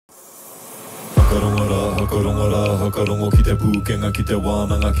Whakarongo ki te pūkenga, ki te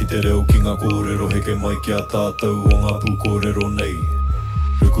wānanga, ki te reo ki ngā kōrero, heke mai ki a tātou o ngā Pū Kōrero nei.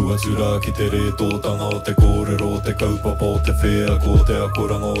 Ruku atura ki te re tōtanga o te kōrero, o te kaupapa o te whea, ko te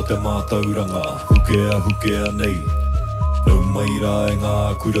akoranga o te Mātauranga, hukea nei. Nau mai rā e ngā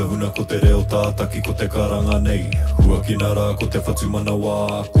kurahuna ko te reo tātaki ko te karanga nei. Huakina rā ko te whatumana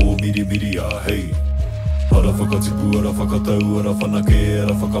wā, ko miri a hei. Ara whakatipu, ara whakatau, ara whanake,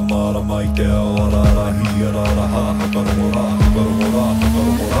 ara whakamara mai te ao, ara rahi, ara raha, hakarongo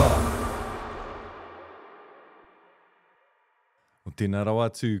rā. O tēnā rawa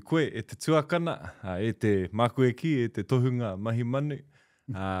atu koe, e te tuakana, e te makueki, e te tohunga mahi Manu.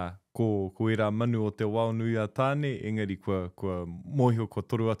 Ko era Manu o Te Wāo Nui a Tāne, engari kua mohio kua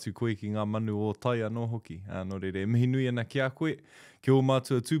toru atu koe ki ngā Manu o Tai anō hoki. Nō rere, mihi nui ana ki a koe, ki o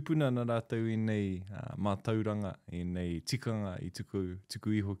mātua tūpuna nā rātou i nei Mātauranga, i nei Tikanga, i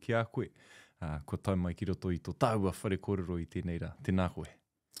tuku iho ki a koe. Kua tai mai ki roto i tō tāua whare kōrero i tēnei rā. Tēnā koe.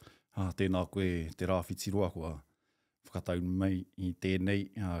 Tēnā koe, te rāwhitiroa kua whakatau mai i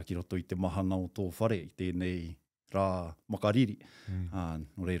tēnei, ki roto i te mahana o tō whare, i tēnei rā makariri.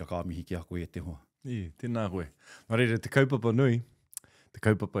 Nō reira kā mihi ki a koe e te hoa. Tēnā koe. Nō reira, te kaupapa nui, te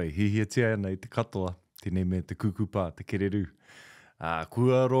kaupapa i hihiatia ana i te katoa, tēnei me te kukupā, te Kereru.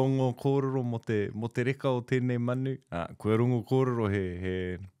 Kua rongo kōrero mo te reka o tēnei Manu. Kua rongo kōrero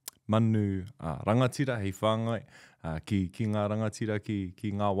he Manu rangatira, hei whāngai, ki ngā rangatira ki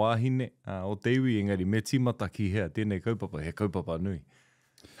ngā wāhine o te iwi, engari me tīmata ki hea, tēnei kaupapa, he kaupapa nui.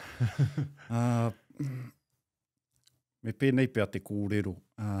 Me pēnei pēr te kōrero,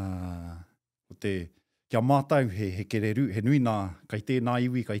 kia mātau he Kereru, he nui nā, kai tēnā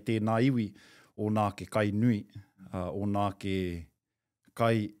iwi, o nā ke kai nui, o nā ke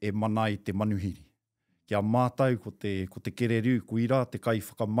kai e mana i te manuhiri. Kia mātau ko te Kereru, ko ira te kai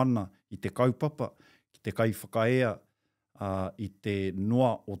whakamana i te kaupapa, ki te kai whakaea, i te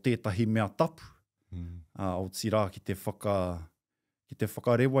noa o tētahi mea tapu, otirā ki te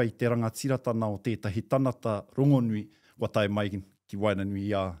whakarewa i te rangatiratana o tētahi tanata rongonui, wa tai mai ki waina nui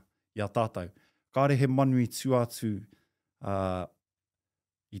i a tātou. Kāre he manu i tuatu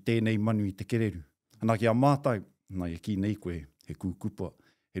i tēnei manu i te Kereru. Anā ki a mātou, nā ki nei koe, he kūkupua,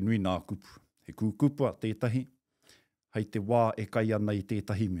 he nui nā kupu. He kūkupua tētahi, hei te wā e kai ana i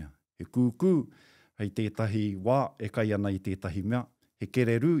tētahi mea. He kūkū, hei tētahi wā e kai ana i tētahi mea. He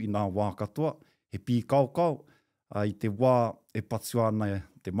Kereru i nā wā katoa, he pī kaukau, i te wā e patu ana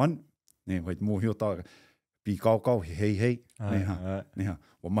te manu. Hei te mōhio tā, pī kaukau, he hei. Neha.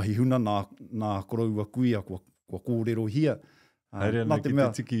 Wa mahi huna nā koroua kuia, kua kōrero hia. Haere ana ki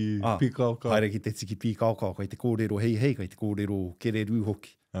te tiki pī kaukau. Haere ki te tiki pī kaukau, kai te kōrero hei, kai te kōrero Kereru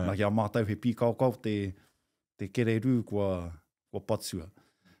hoki. Nā kia mātau he pī kaukau, te Kereru kua patua.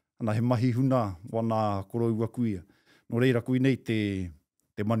 Ana he mahi huna wa nā koroua kuia. Nō reira kui nei te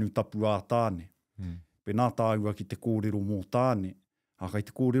manu tapu a Tāne. Pēnā tāua ki te kōrero mō Tāne, kai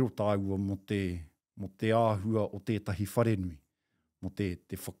te kōrero tāua mo te āhua o tētahi wharenui, mo te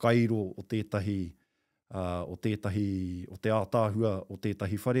whakairo o tētahi, o te ātāhua o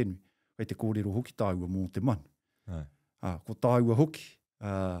tētahi wharenui, kai te kōrero hoki tāua mō te manu. Ko tāua hoki,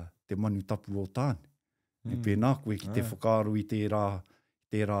 te manu tapu o Tāne. Pēnā koe ki te whakaro i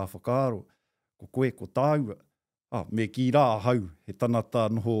tērā whakaro, ko koe, ko tāua, me ki rā hau, he tanata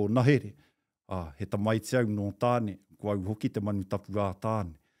noho nahere, he tamaitiau no Tāne, ko au hoki te manu tapu a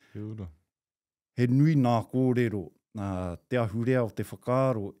Tāne. He nui nā kōrero, te ahurea o te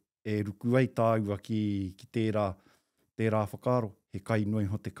whakaro, e ruku ai tāua ki tērā whakaro, he kai nui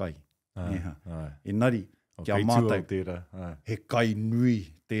ho te kai. Engari, kia mātau, he kai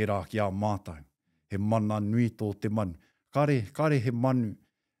nui tērā kia mātau. He mana nui tō te manu. Kare he manu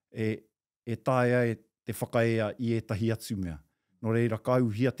e tae ai te whakaea i etahi atu mea. Nō reira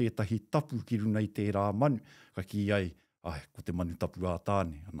kauhia tētahi tapu ki runa i tērā manu, ka ki ai, ko te manu tapu a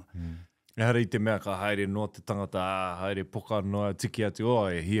Tāne. E haere i te mea ka haere noa te tangata, haere poka noa tiki atu,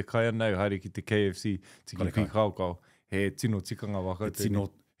 e hia kai anau, haere ki te KFC, tiki pī kaukau, he tino tikanga waka.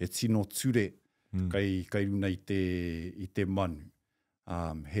 He tino ture, kai runa i te manu.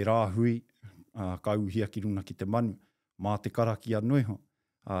 He rāhui, kauhia ki runa ki te manu, mā te karaki anueho,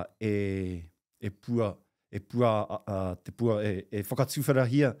 e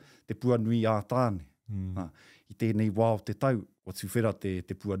whakatuwherahia te pua nui a Tāne. I tēnei wā o te tau, o tuwhera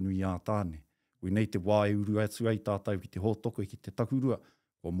te pua nui a Tāne. Ui nei te wā e uru atu ai tātau ki te hōtoko, ki te takurua,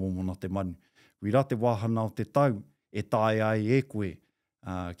 o mōmona te manu. Ui rā te wāhana o te tau, e tae ai e koe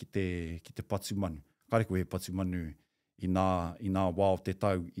ki te patu manu. Kare koe he patu manu i nā wā o te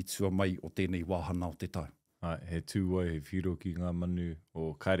tau, i tua mai o tēnei wāhana o te tau. He tūwai, he whiro ki ngā manu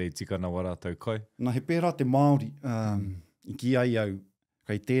o kare tikana warātau kai. Nā he pērā te Māori, i ki ai au,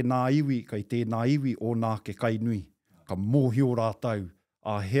 kai tēnā iwi o nā ke kai nui, ka mōhio rātau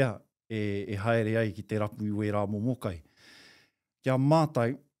a hea e haere ai ki te rapu i wera momokai. Kia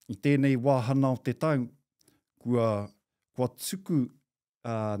mātai, i tēnei wāhana o te tau, kua tuku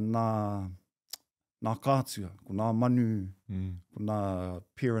nā kātua, ko nā manu, ko nā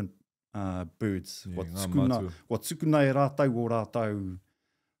parent birds. Kua tukuna e rātau o rātau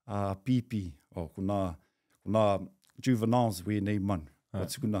pipi, ko nā juveniles wēnei manu. Kua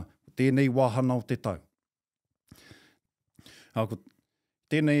tukuna, tēnei wāhana o te tau. Ko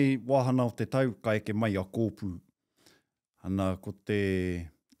tēnei wāhana o te tau, ka eke mai a kōpū. Ana ko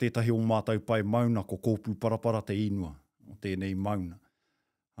tētahi o mātou pai mauna, ko kōpū parapara te inua o tēnei mauna.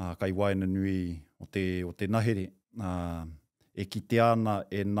 Kai waina nui o te nahere, e kite ana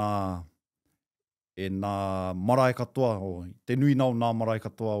e nā marae katoa, te nui nao nā marae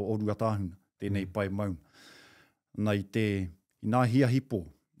katoa o Ruatāhuna, tēnei pai mauna. Nā i nā hia hipo,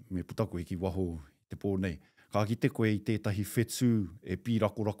 me puta koe ki waho te pō nei, ka kite koe i tētahi whetū e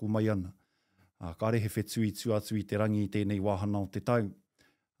pīrakorako mai ana. Ka rehe whetū i tuatu i te rangi i tēnei wāhana o te tau,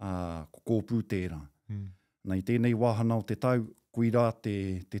 ko kōpū tērā. Nā i tēnei wāhana o te tau, kuira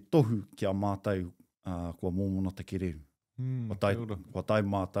te tohu kia mātou kua mōmona te kereru. Kua tai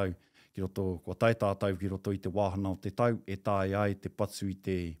mātou, kua tai tātou ki roto i te wāhana o te tau, e tāi ai te patu i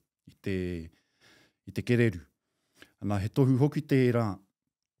te kereru. Nā he tohu hoki tērā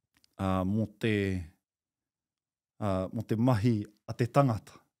mo te mahi a te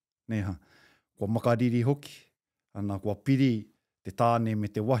tangata. Neha, kua makariri hoki, kua piri te tāne me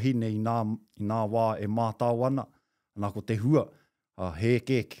te wahine i nā wā e mātau ana, ko te hua, he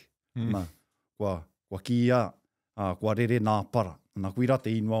keke, kua kia, kua rere nā para. Kuira te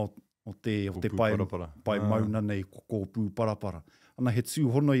inua o te pai mauna nei, kōpū parapara. He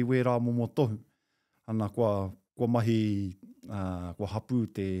tū hono i wērā momo tohu, kua mahi, kua hapu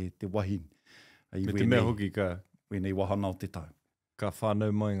te wahine. Me te mea hoki ka? Wēnei wahana o te tau. Ka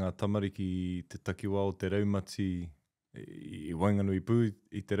whānau mai ngā tamariki i te takiwā o te raumati, i Wainganui Pū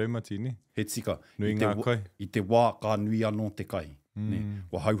i te raumati, ne? He tika. Nui ngā kai? I te wā ka nui anō te kai.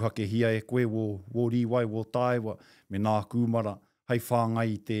 Kua hauhake hia e koe wō riwai, wō tāewa, me nā kūmara, hei whāngai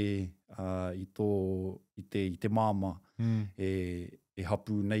i te māma e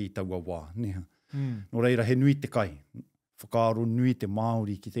hapu nei i taua wā. No reira, he nui te kai. Whakaaro nui te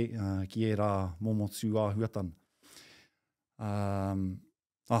Māori ki e rā momotū āhuatana.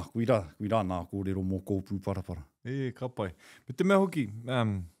 Kuira nā kōrero mō kōpū parapara. Ka pai. Me te mea hoki,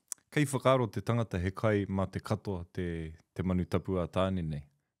 kei whakaaro te tangata he kai mā te katoa te manu tapu a Tāne nei.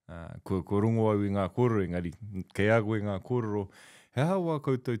 Kua rongo au i ngā kōrero, engari, kei ago i ngā kōrero, he hawa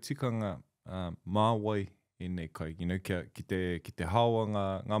koutou tikanga māwai e nei kai. Ki te hawa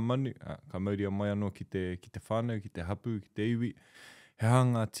ngā manu, ka mauria mai anō ki te whānau, ki te hapu, ki te iwi, he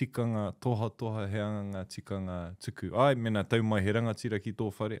hanga tikanga toha, he hanga tikanga tuku. Ai, mena tau mai he rangatira ki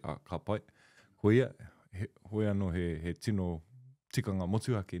tō whare, ka pai. Hoia, hoi anō he tino tikanga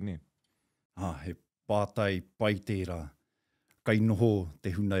motuhake, ne? He pātai pai tērā. Kai noho te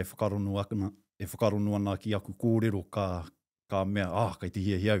huna e whakarono ana ki aku kōrero ka mea, kai te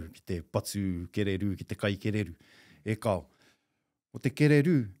hiau, ki te patu kereru, ki te kai kereru. E kao, o te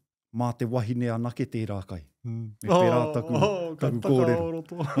kereru, mā te wahine anake tērā kai. Me pērā taku kōrero.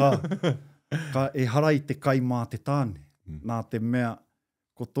 Ka e harai te kai mā te tāne. Nā te mea,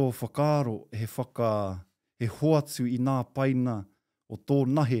 ko tō whakaaro he hoatu i nā paina o tō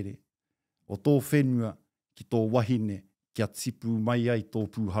nahere, o tō whenua ki tō wahine, kia tipu mai ai tō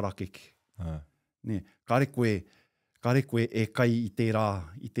pūhara keke. Kare koe e kai i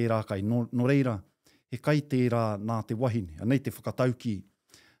tērā kai. No reira, he kai tērā nā te wahine. Anei te whakatauki,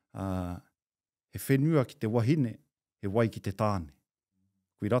 he whenua ki te wahine, he wai ki te tāne.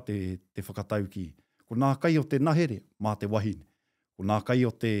 Kuira te whakatauki. Ko nā kai o te nahere, mā te wahine. Ko nā kai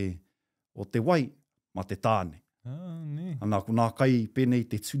o te wai, mā te tāne. Ko nā kai pēnei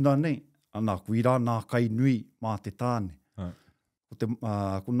te tuna nei, kuira nā kai nui mā te tāne.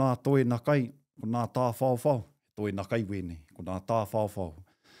 Ko nā toe nā kai, ko nā tā whao, toe nā kai wēnei, ko nā tā whao.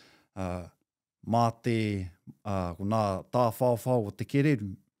 Ko nā tā whao o te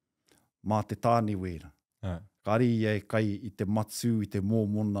kereru, mā te tāne wēra. Kari e kai i te matsu, i te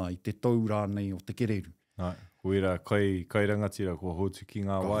mōmona, i te taura nei o te kereru. Koira, kai rangatira, kua hotu ki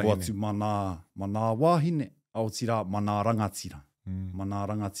ngā wāhine. Ka hoatu manā wāhine, otirā manā rangatira. Manā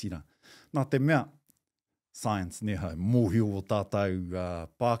rangatira. Nā te mea, science, neha, mōhio o tātou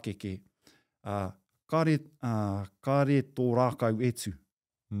pākeke, kāre tō rākau etu.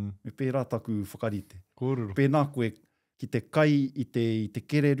 Me pērā taku whakarite. Kōrero. Pēnā koe ki te kai i te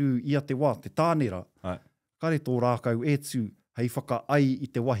kereru ia te wā, te tānera. Kare tō rākau e tū, hei whaka ai i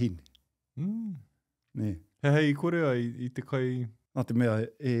te wahine. Ne. Hei, kore ai i te kai... Nā te mea,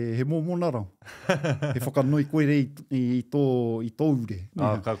 he mōmona rau. He whakanoi koere i tō ure.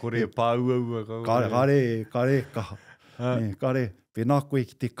 Ka kore e pāuaua. Kare kaha. Kare, pēnā koe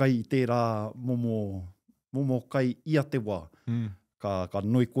ki te kai i tērā momo kai ia te wā. Ka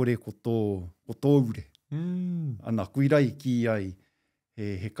noi kore ko tō ure. Ana, kuirai ki ai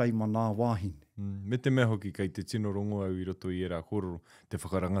he kai mana wāhine. Me te mea hoki kai te tino rongo au i roto i era kōrero, te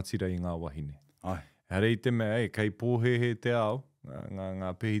whakarangatira i ngā wahine. Hare i te mea, kai pōhehe te ao,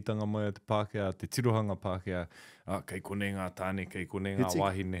 ngā pehitanga mai a te Pākehā, te tirohanga Pākehā, kai konei ngā tāne, kai konei ngā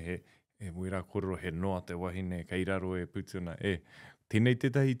wahine, he muira kōrero, he noa te wahine, kai raro e putuna, tēnei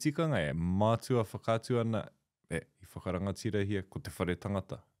tētahi tikanga, mātua whakātua ana, i whakarangatira hia, ko te whare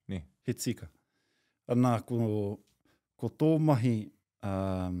tangata, ne? He tika. Anā, ko tō mahi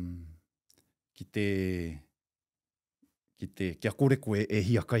kia kore koe e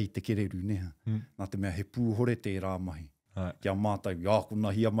hia kai te kereru, neha. Nā te mea he pūhore tērā mahi. Kia mātau,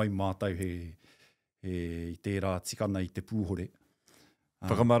 kuna hia mai mātau i tērā tikana i te pūhore.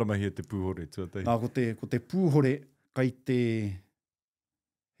 Whakamārama hia te pūhore, tuatai. Nā, ko te pūhore, kai te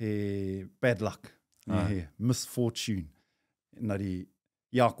bad luck, he misfortune. Nari,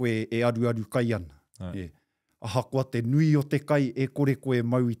 ia koe e aru kai ana. Aha koa te nui o te kai e kore koe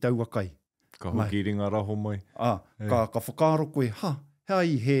mau i taua kai. Ka hoki ringa raho mai. Ka whakaaro koe,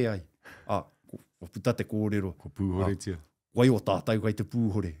 he ai. Ko puta te kōrero. Ko pūhore tia. Wai o tātou kai te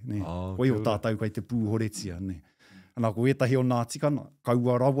pūhore. Wai o tātou kai te pūhore tia. Anā, ko etahi o nā tikana,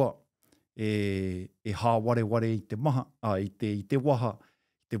 kaua rawa e hāware i te maha, i te waha, i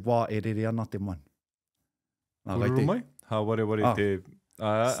te wā e rere ana te manu. Kōrero mai? Hāware te...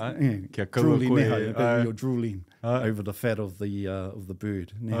 Kia kaua koe. You're drooling over the fat of the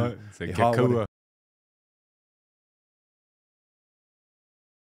bird. So kia kaua.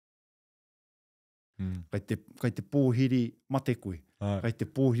 Kai te pōhiri mate koe. Kai te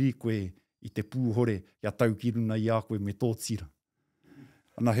pōhiri koe i te pūhore ia taukiruna i a koe me tō tira.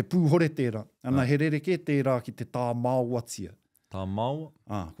 Ana he pūhore tērā. Ana he rereke tērā ki te tā māua tia. Tā māua?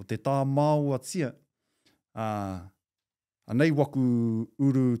 Ko te tā māua tia. Anei waku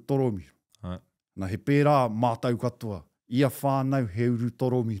uru toromiru. Nā he pērā mātau katoa. Ia whānau he uru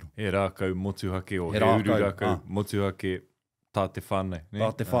toromiru. He rākau motuhake o he uru rākau motuhake tā te whānau.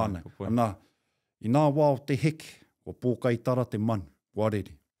 Tā te whānau. Anā, i nā wā o te heke, o pōkai tara te manu,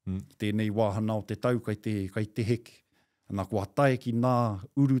 warere. Tēnei wāhana o te tau kai te heke. Anā, kua tae ki nā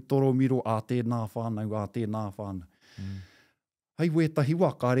uru toromiru a tēnā whānau, Hei wētahi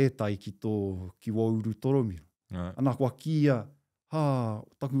wā ka rētai ki wā uru toromiru. Anā, kua kia,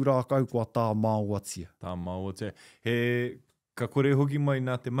 taku rākau kua tā māua tia. Tā māua tia. Ka kore hoki mai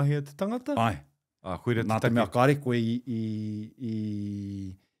nā te mahi a te tangata? Nā te mea kare koe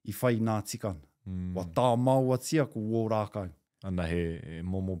i whai nā tikana. Wa tā māua tia ko wō rākau. Ana he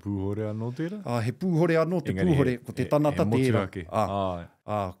momo pūhore anō tērā? He pūhore anō, te pūhore, ko te tanata tērā.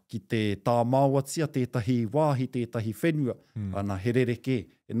 Ki te tā māua tia, tētahi wāhi, tētahi whenua, ana he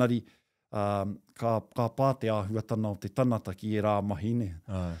rereke. Enari, ka pā te āhuatana o te tanata ki e rā mahi ne.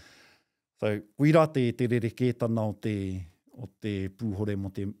 So, kuira te rereke tana o te pūhore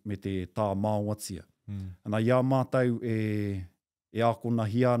me te tā māua tia. Ana, ia mātau e ākona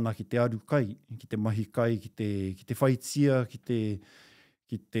hiana ki te aru kai, ki te mahi kai, ki te whaitia, ki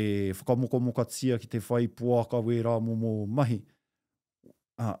te whakamokamoka tia, ki te whai puaka wera momo mahi.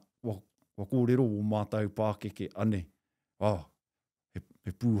 Wa kōrero o mātau Pākeke ane.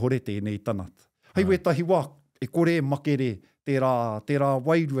 He pūhore tēnei tanata. Hei wētahi wā, e kore makere tērā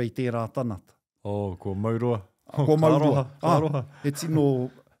wairua i tērā tanata. Ko mauroa. Ko mauroa. He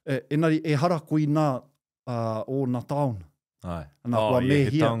tino, enari e hara koina o nā tāona.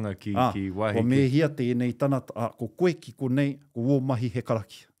 He taonga ki wahi. Ko mehia tēnei tanata, ko koe ki konei, ko wō mahi he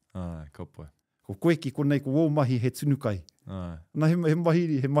karakia. Kapai. Ko koe ki konei, ko wō mahi he tunukai. He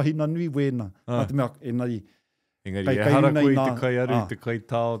mahi na nui wēna. Te mea, enari, engari, e hara koe i te kai aru, te kai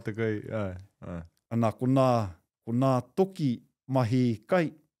tāo, te kai... Ana, ko nā toki mahi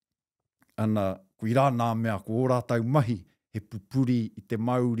kai, ana, ko i rā nā mea, ko ō rātau mahi, he pupuri i te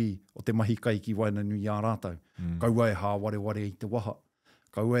mauri o te mahi kai ki waina nui a rātau. Kaua e hāwareware i te waha.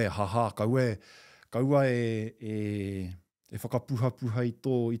 Kaua e haha, kaua e whakapuha i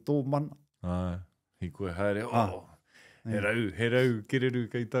tō mana. Hi koe haere, he rau, kereru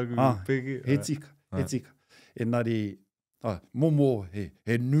kei taku peke. He tika. Enari, momo,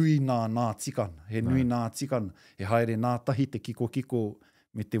 he nui nā tikana. He nui nā tikana. He haere nā tahi te kiko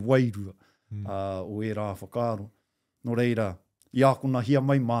me te wairua. o e rā whakaaro. No reira, ia kuna hia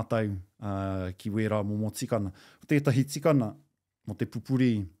mai mātou ki we rā momo tikana. O tētahi tikana, mo te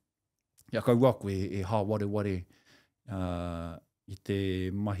pupuri, ia kaua koe e hāwareware i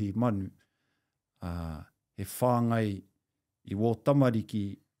te mahi manu, he whāngai i wō tamariki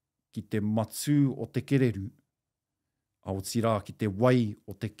ki te matu o te kereru, a otirā ki te wai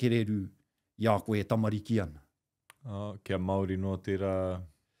o te kereru, ia koe e tamariki ana. Kia Māori no tērā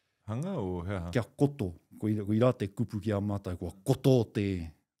hanga o hea? Kia koto, ko i rā te kupu ki a mātai, kua koto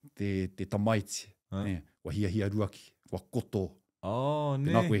te tamaiti, kua hia ruaki, kua koto.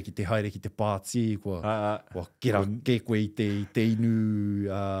 Ne. Nā koe ki te haere ki te pāti, kua kera ke koe i te inu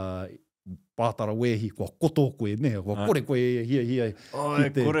pātara wehi, kua koto koe, kua kore koe hia.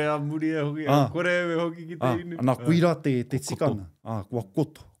 Kore a muri e hoki, kore e hoki ki te inu. Nā kui rā te tikana,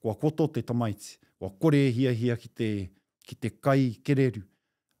 kua koto te tamaiti, kua kore hia ki te kai kereru.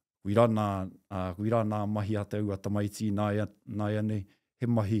 Kui rā nā mahi a te ua tamaiti nāia nei, he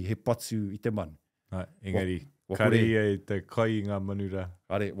mahi, he patu i te manu. Engari, kare ia i te kai ngā manu rā.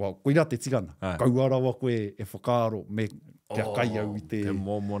 Kui rā te tikana, kauarawa koe e whakaaro me kia kai au i te... Te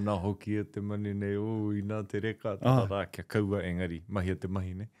mōmona hoki a te manu nei, i nā te reka, tā kia kaua engari, mahi a te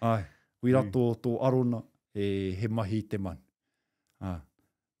mahi nei. Kui rā tō arona he mahi i te manu.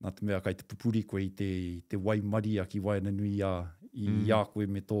 Nā te mea kai te pupuri koe i te wai maria ki Waina Nui i a koe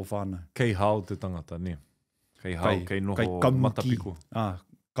me tō whānau. Kei hao te tangata, ne? Kei hao, kei noho matapiko.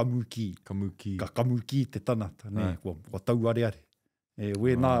 Kamuki. Ka kamuki te tanata, kua tauareare.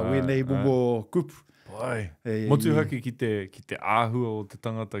 We nei momo kupu. Motu haki ki te āhua o te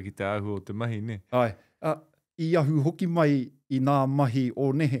tangata, ki te āhua o te mahi, ne? I ahu hoki mai i nā mahi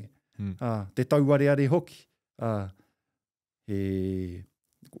o nehe, te tauareare hoki.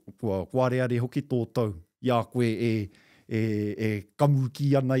 Kua reare hoki tō tau. Ia koe e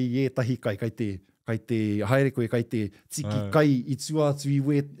kamuki ana i etahi kai te haere koe, kai te tiki kai i tua atu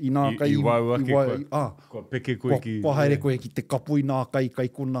i nā kai. I wau ake koe. Kua peke koe ki... Kua haere koe ki te kapo i nā kai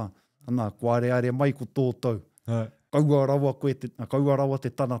kona. Ana, kua reare mai ko tō tau. Kaua rawa te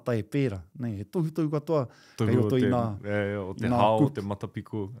tanata e pēra. He tohu katoa. Kei roto i nā... O te hao, te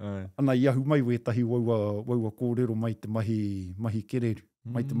matapiko. Ana, i ahu mai wetahi waua kōrero mai te mahi kereru.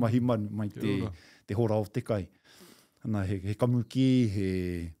 Mai te mahi manu, mai te hora o te kai. Ana, he kamuki,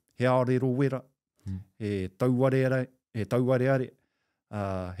 he aorero wera. He tauareare,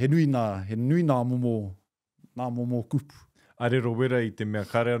 he nui nā momo kupu. Arero wera i te mea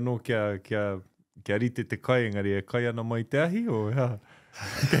kare anō kia rite te kai, engari e kai ana mai te ahi, o hea?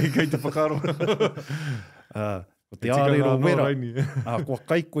 Kei te whakaro. O te arero wera, kua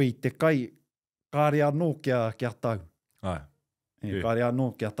kai koe i te kai, kāre anō kia tau. Kāre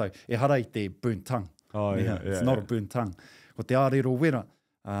anō kia tau. E hara i te burnt tongue. It's not a burnt tongue. Ko te arero wera,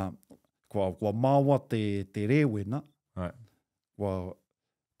 kua māua te rewena, ko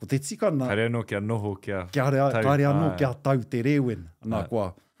te tikana... Kare anō kia noho kia tau. Kare anō kia tau te rewena. Nā,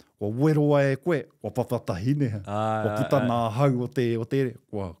 kua weroa e koe, kua papatahineha. Kua puta nā hau o te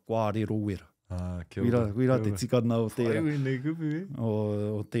kua arero wera. Kuira te tikana o tērā.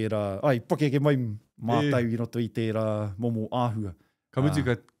 O tērā... Pakeke mai mātau i roto i tērā momo āhua. Ka mutu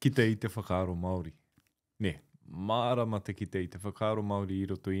ka kite i te whakaaro Māori. Ne, mārama te kite i te whakaaro Māori i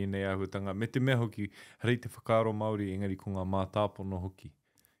roto i nei āhuatanga. Me te mea hoki, rei te whakaaro Māori engari ko ngā mātāpono hoki.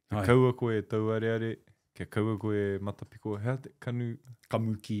 Kia kaua koe e tauareare, kia kaua koe e matapiko. Hea te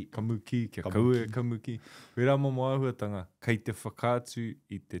kamuki, kia kaua e kamuki. Wera momo āhuatanga, kei te whakaatu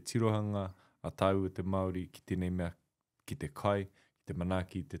i te tirohanga a tāu te Māori ki tēnei mea, ki te kai, te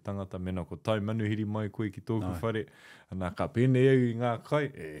manaki, te tangata, mena ko tai manuhiri mai koe ki tōku whare, anā ka pēnei au i ngā kai,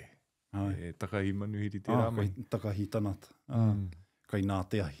 takahi manuhiri te rāmai. Takahi tanata, kai nā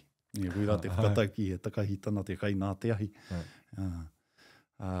te ahi. Wira te whakatauki, takahi tanata, kai nā te ahi.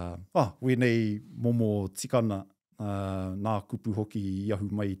 Wenei momo tikana, nā kupu hoki i ahu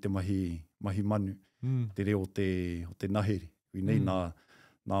mai te mahi manu, te reo o te nahere. Wenei nā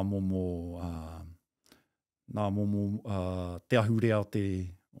momo... Nā momo te ahurea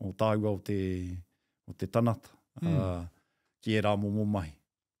o tāua o te tanata, ki e rā momo mai.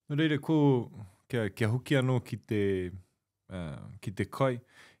 Reire, kia hoki anō ki te kai,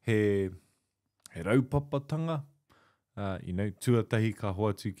 he raupapatanga, tuatahi ka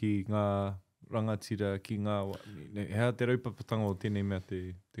hoatu ki ngā rangatira, ki ngā... Hea te raupapatanga o tēnei mea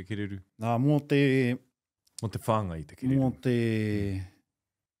te kereru? Mō te whāngai te kereru.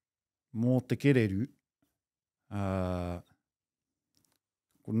 Mō te kereru,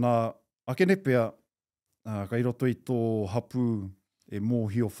 ko nā akene pea, kai roto i tō hapu e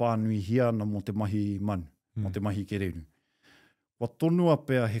mōhio whānui hiana mō te mahi manu, mō te mahi kereru. wa tonua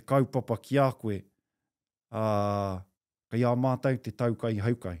pea he kaupapa ki a koe, ka ia mātou te taukai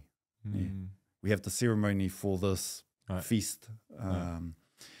haukai. Yeah. We have the ceremony for this feast.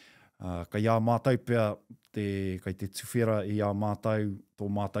 Ka ia mātou pea, kai te tuwhera i a mātou, tō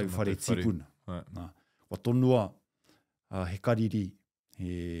mātou whare tipuna. Wa tonua he kariri,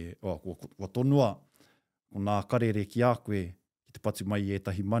 wa tonua o nā karere ki a koe, ki te patu mai e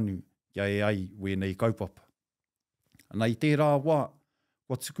tahi manu, kia e ai wēnei kaupapa. Ana i tērā wā,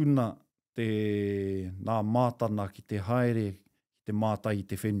 wa tukuna nā mātana ki te haere, ki te mātai i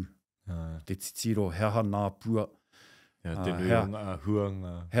te whenu. Te titiro, heaha nā pua. Te nui o ngā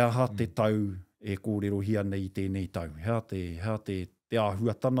huanga. Heaha te tau e kōrero hia nei i tēnei tau. Heaha te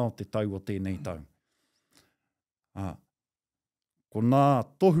āhuatana o te tau o tēnei tau. Ko nā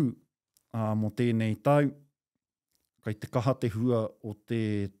tohu mo tēnei tau, kai te kaha te hua o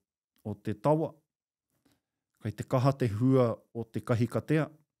te tawa, kai te kaha te hua o te kahikatea,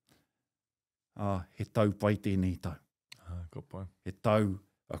 he tau pai tēnei tau. Ka pai. He tau,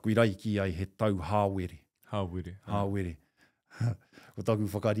 kui rai ki ai, he tau hāwere. Hāwere. Ko taku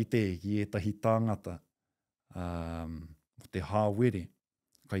whakarite ki etahi tāngata, o te hāwere,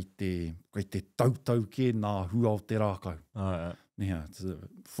 kai te tautau ke nā hua o te rākau. Neha, it's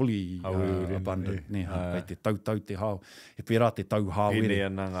fully abundant. Neha, kai te tautau te hao. He pērā te tau hāwere. Hene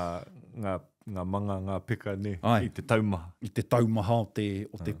ana ngā manga, ngā peka ne, i te taumaha. I te taumaha o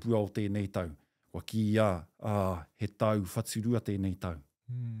te pua o tēnei tau. Kua ki ia, he tau whaturua tēnei tau.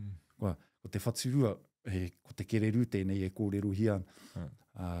 Kua te whaturua, ko te kereru tēnei e kōrero hian.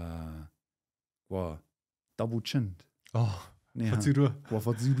 Kua double chinned. Whaturua. Kua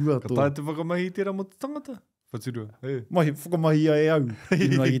whaturua. Ka tae te whakamahi tērā mo te tangata. Whaturua. Mahi, whakamahi ai au.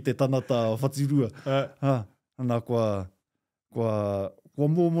 Ina i te tanata whaturua. Ana kua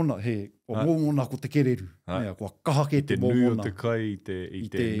mōmona, kua mōmona ko te kereru. Kua kaha ke te mōmona. Te nui o te kai, i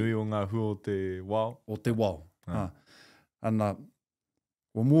te nui o ngā hua o te wao. O te wao. Ana,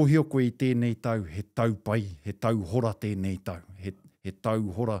 kua mōhio koe i tēnei tau, he tau pai, he tau hora tēnei tau. He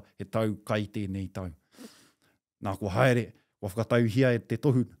tau hora, he tau kai tēnei tau. Nā kua haere, kua whakatau hia e te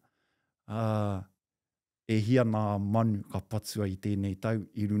tohu. E hia nā manu ka patua i tēnei tau,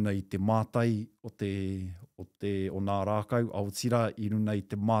 i runa i te mātai o nā rākau, otirā i runa i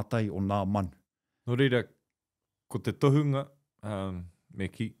te mātai o nā manu. No reira, ko te tohunga, me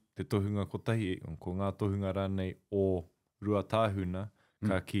ki te tohunga kotahi, ko ngā tohunga rānei o ruatāhuna,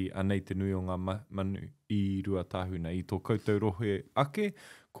 ka ki anei te nui o ngā manu i ruatāhuna, i tō koutou rohe ake,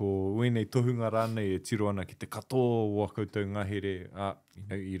 ko wēnei tohunga rānei e tiro ana ki te katoa o koutou ngahere,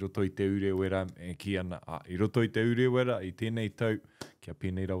 i roto i te ure wera, e ki ana, i roto i te ure wera, i tēnei tau, kia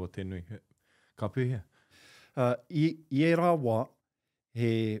pēnei rawa tēnui. Ka pēhea? I e rāwa,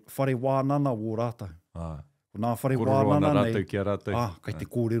 he whare wānana o rātau. Ko nā whare wānana nei, ki a rātau. Kai te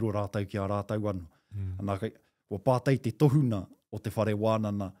kōrero rātau ki a rātau anu. Ana kua pātai te tohuna o te whare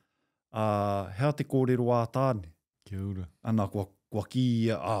wānana, hea te kōrero a tāne. Kia ura. Ana kua ki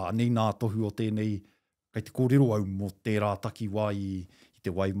nei nā tohu o tēnei, kai te kōrero au mo tērā taki wā i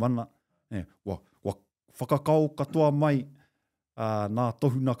te waimana. Kua whakakao katoa mai nā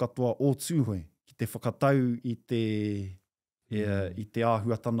tohuna katoa o Tūhoe, ki te whakatau i te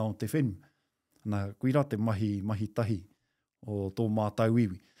āhuatana o te whenu. Ana, kuira te mahi tahi o tō mātau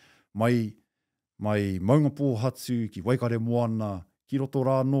iwi. Mai maunga pōhatu ki Waikare moana, ki roto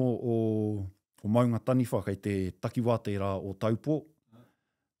rāno o maunga taniwha, kai te takiwā tērā o taupō.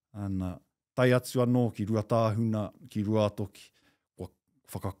 Ana, tai atu anō ki ruatāhuna, ki ruatoki. Kua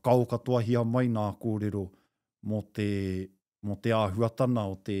whakakao katoa hia mai nā kōrero mo te āhuatana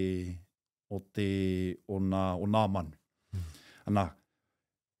o nā manu. Ana,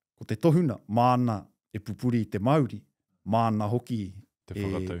 ko te tohuna, māna e pupuri i te Māori, māna hoki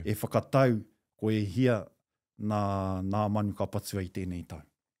e whakatau ko e hia nā manu ka patua i tēnei tau.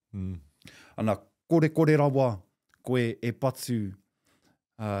 Ana, kore rawa, koe e patu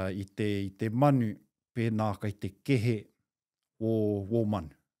i te manu pēnā kai te kehe o manu.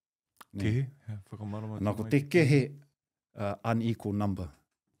 Kehe? Whakamarama. Ana, ko te kehe unequal number.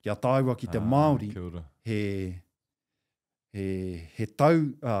 Kia tāua ki te Māori, he tau,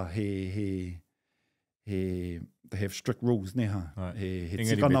 they have strict rules, neha. He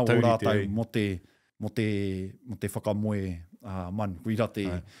tikana o rātau mo te whakamoe manu. Kuira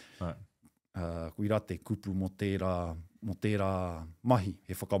te kupu mo tērā mahi,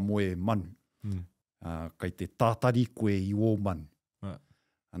 he whakamoe manu. Kai te tātari koe i o manu.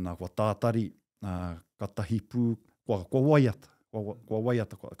 Ana kua tātari, katahi pū, kua waiata,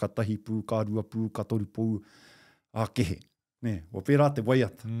 katahi pū, ka rua pū, ka toru pū, kehe. Kua pērā te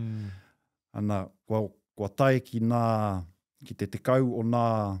waiata. Ana kua tae ki nā ki te kau o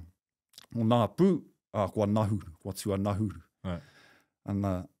nā pū, kua nahuru, kua tua nahuru.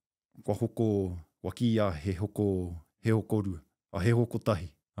 Ana, kua hoko, kua kia he hoko rua, he hoko tahi.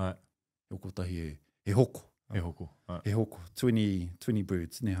 He hoko tahi he hoko. He hoko. He hoko, 20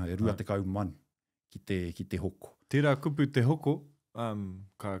 birds, neha, e rua te kau manu ki te hoko. Tērā kupu te hoko,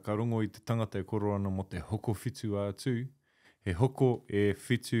 ka rongo i te tangata e koro ana mo te hoko whitu atu. He hoko e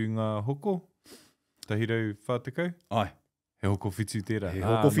whitu ngā hoko, tahirau whātekau? Ai. He hoko whitu tērā. He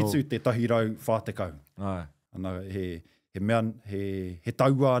hoko whitu te tahirau whātekau. Ai. Ana he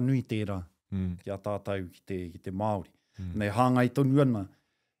taua nui tērā ki a tātou ki te Māori. Nei hāngai tonu ana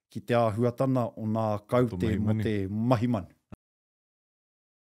ki te āhuatana o nā kaute mo te mahi manu.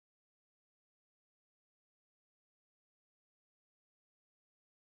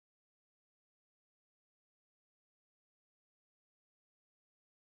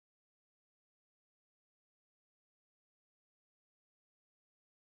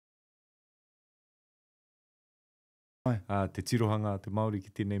 Te tirohanga te Māori ki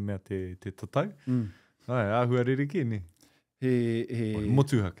tēnei mea te tatau. Āhua rereki, ne? He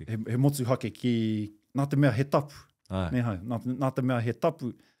motuhake. He motuhake ki nā te mea he tapu. Nā te mea he tapu,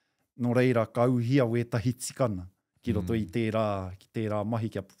 no reira ka auhia o etahi tikana ki roto i tērā mahi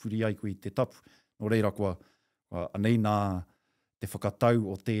kia pupuri ai koe i te tapu. No reira kua anei nā te whakatau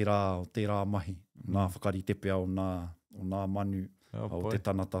o tērā mahi. Nā whakari te pea o nā manu o te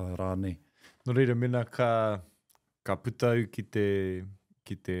tanata rānei. No reira mena ka putau ki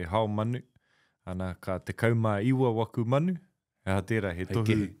te hao manu, ana ka te kaumā iwa waku manu, ha tērā he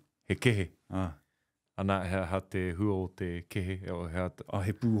tohu, he kehe. Ana ha te hua o te kehe.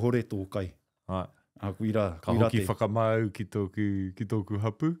 He pū hore tō kai. Ka hoki whakamāu ki tōku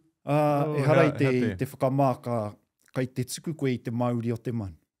hapu. E harai te whakamā kai te tuku koe i te mauri o te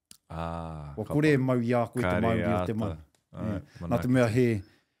manu. Wa kore mau i a koe te mauri o te manu. Nā te mea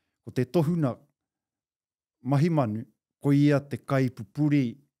ko te tohuna mahi manu, ko ia te kai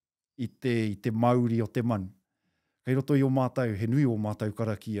pupuri i te mauri o te manu. Kei roto i o mātou, he nui o mātou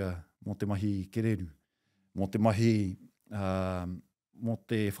karakia mo te mahi Kereru. Mo te mahi, mo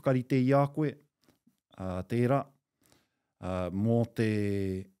te whakarite i a koe, tērā, mo te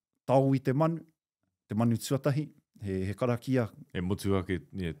tau i te manu tuatahi, he karakia. He motuhake, tō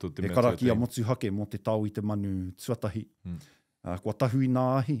te mea tuatahi. He karakia motuhake mo te tau i te manu tuatahi. Kua tahui nā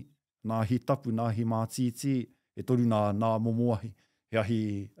ahi, nā hi tapu, nā hi mātiti, e toru nā momoahi. He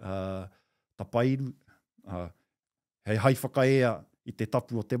ahi tapairu, hei hai whakaea i te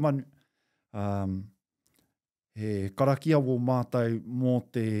tapu o te manu. He karakia o mātou mō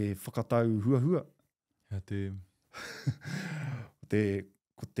te whakatau huahua.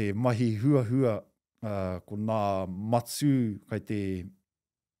 Ko te mahi huahua, ko nā matsu kai te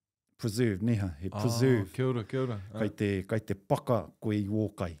preserve, neha, he preserve. Kia ora. Kai te paka koe i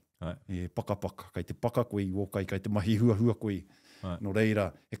wōkai. He paka, kai te paka koe i wōkai, kai te mahi huahua koe. No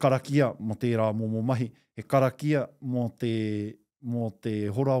reira, he karakia mo tērā momo mahi, he karakia mo te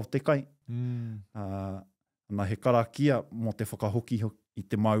hora o te kai. Nā he karakia mo te whakahoki i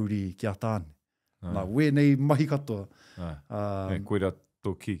te mauri ki a Tāne. Nā wēnei mahi katoa. Koera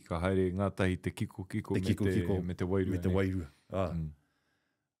tō ki, ka haere ngātahi te kiko me te wairua. Me te wairua.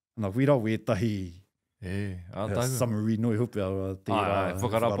 Nā wira wētahi summary noi hupea tērā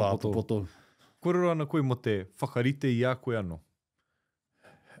whakarapoto. Kōrero ana koe mo te whakarite i a koe anō.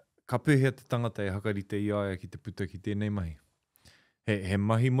 Ka pēhea te tangata e hakarite i aia ki te puta ki tēnei mahi. He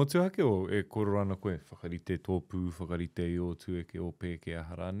mahi motuhake o e kōrero ana koe? Whakarite tōpū, whakarite i o tueke o pēke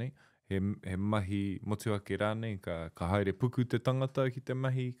aha rānei. He mahi motuhake rānei, ka haere puku te tangata ki te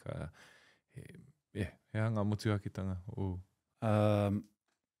mahi, he hanga motuhake tanga.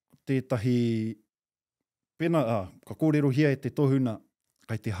 Tētahi pena, ka kōrero hia e te tohuna,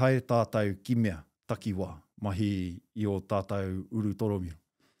 kai te haere tātou kimea takiwā, mahi i o tātou uru toromiro.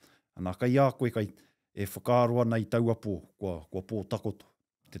 Anā kai a koe kai e whakaaroa nei tauapō, kua pō takoto,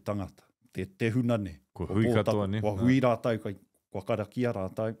 te tangata, te hunane. Kua hui katoa ne. Kua hui rātau, kua karakia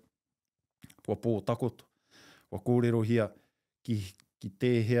rātau, kua pō takoto. Kua kōrero hia ki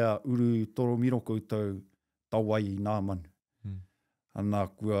te hea uru toromiro koutou tauai i nā manu. Anā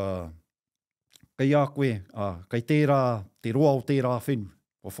kua kai a koe, kai tērā, te roa o tērā whenu,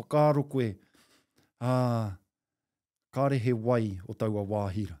 kua whakaaro koe, kāre he wai o taua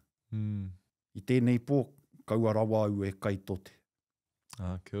wāhira. I tēnei pō, kaua rawa au e kai tote.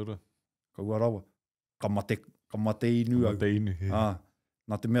 Kia ora. Kaua rawa. Kamate inu au. Kamate inu, he.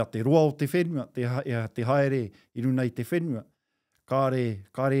 Nā te mea te roa o te whenua, te haere i runa i te whenua,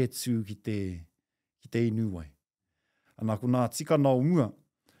 kāre tū ki te inu wai. Anā ko nā tika nā o mua,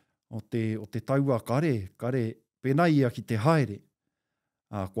 o te taua kare pēnā ia ki te haere,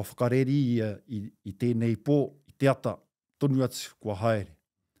 kua whakareri ia i tēnei pō, i te ata, tonu atu kua haere.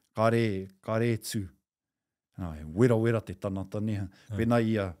 Ka re tū. Wera te tanata neha. Pēnā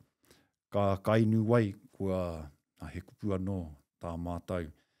ia ka inu wai kua he kupu anō tā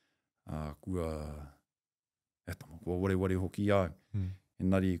mātau. Kua ware hoki au.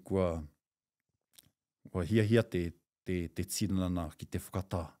 Engari kua hia te tinana ki te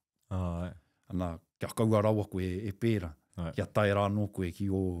whakatā. Ana kia kaua rawa koe e pēra. Kia tae rānō koe ki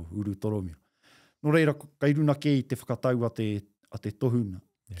o uru toromiro. No reira, kai runa ke i te whakatau a te tohuna.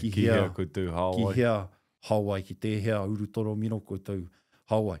 Ki hea koutou Hawaii. Ki hea Hawaii, ki te hea uru toromiro koutou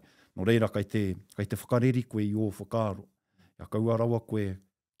Hawaii. No reira, kai te whakareri koe i o whakaaro. Kia kaua rawa koe,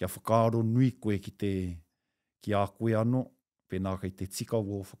 kia whakaaro nui koe ki a koe anō. Pēnā kai te tika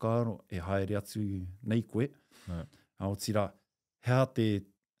o whakaaro, e haere atu nei koe. Otirā, hea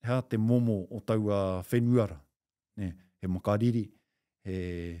te momo o taua whenuara. He makariri,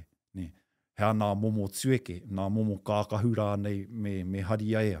 hea nā momo tueke, nā momo kākahura nei me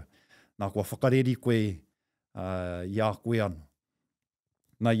hari aia. Nā kua whakareri koe i a koe anō.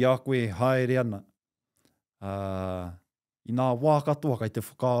 Nā i a koe haere ana. I nā wā katoa kai te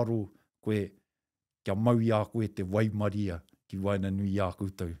whakaaro koe kia mau i a koe te waimaria ki waina nui i a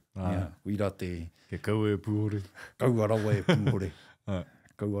koutou. Kuira te... Ke kaua e pūhore. Kaua rawa e pūhore.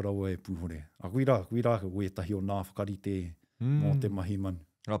 Kaua rawa e pūhore. Kuira koe tahi o nā whakarite mō te mahi manu.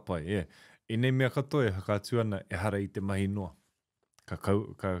 Apai, I nei mea katoa e hakaatu ana e hara i te mahi noa. Ka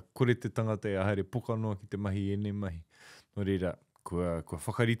kore te tangata e haere poka noa ki te mahi e nei mahi. No reira, kua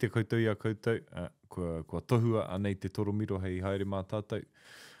whakarite koutou i a koutou, kua tohua anei te toromiro hei haere mā tātou.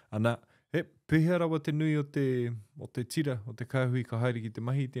 Ana, pēhea rawa te nui o te tira, o te kāhui ka haere ki te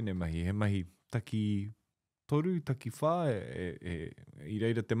mahi tēnei mahi. He mahi taki toru, taki whā, i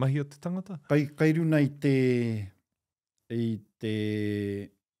reira te mahi o te tangata? Kai runa i te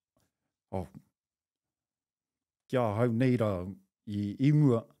kia hau neira i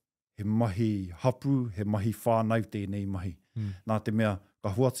imua, he mahi hapu, he mahi whānau tēnei mahi. Nā te mea, ka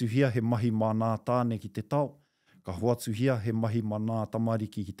huatuhia he mahi mā nā tāne ki te tau, ka huatuhia he mahi mā nā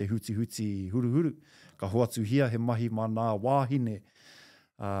tamariki ki te huti huruhuru, ka huatuhia he mahi mā nā wāhine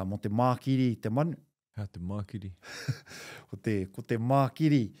mo te mākiri i te manu. Te mākiri. Ko te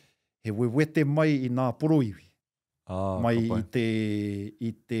mākiri, he wewete mai i nā poroiwi. Mai i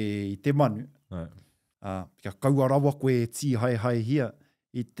te manu. Kia kaua rawa koe tī hai hia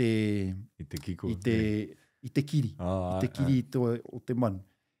i te kiko. I te kiri. I te kiri o te manu.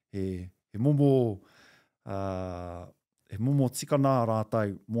 He momo tika nā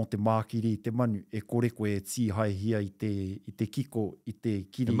rātau mō te mākiri i te manu e kore koe tī hai hia i te kiko, i te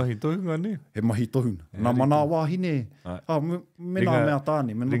kiri. He mahi tohunga ne? He mahi tohunga. Nā mana wāhine. Mena mea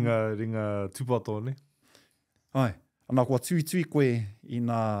tāne. Ringa tupato ne? Ai. Anā kua tui koe i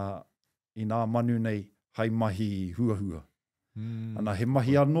nā manu nei hai mahi huahua. Anā he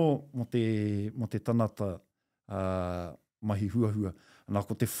mahi anō mo te tanata mahi huahua. Anā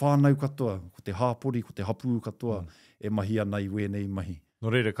ko te whānau katoa, ko te hāpori, ko te hapū katoa, e mahi ana i wēnei mahi.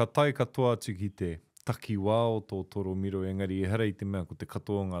 No reira, ka tai katoa atu ki te taki wao tō toro miro, engari e hara i te mea ko te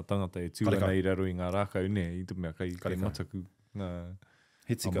katoa ngā tangata e tūra nei raro i ngā rākau, ne, i te mea kai mataku.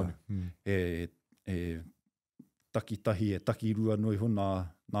 He tika. Taki tahi e taki rua noi ho nā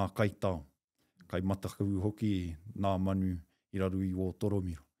kaitao. Kai mataku hoki nā manu i raru i o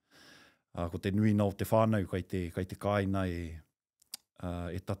toromiro. Ko te nui nā o te whānau kai te kāina e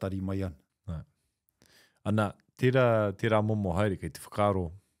tatari mai ana. Ana, tērā momo haere kei te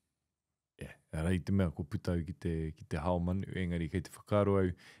whakaaro. Rei te mea ko putau ki te hao manu, engari kei te whakaaro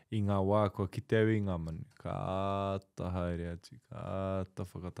au i ngā wā kua ki te au i ngā manu. Ka ata haere atu, ka ata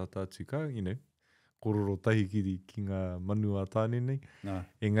whakatata atu, kororo tahi ki ngā manu a Tāne nei.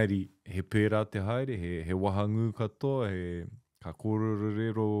 Engari, he pērā te haere, he wahangu katoa, ka kōrero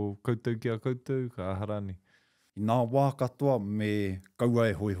rero koutou ki a koutou, ka aharane. I nā wā katoa me kaua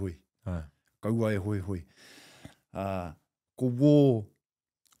e hoi hoi. Kaua e hoi hoi. Ko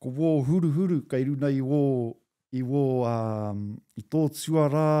wō huru, kai runa i tō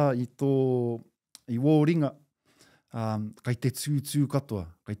tuarā, i wō ringa, kai te tū katoa,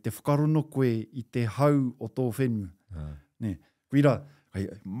 kai te whakarono koe i te hau o tō whenua. Kuira, kai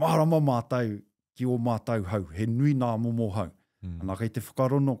marama mātau ki o mātau hau, he nui nā momo hau. Anā kai te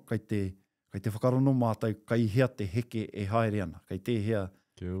whakarono, kai te whakarono mātau, kai hea te heke e haere ana, kai te hea...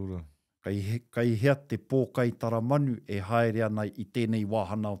 Kia ora. Kai hea te pōkai tara manu e haere ana i tēnei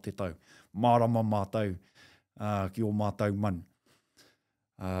wāhana o te tau. Marama mātau ki o mātau manu.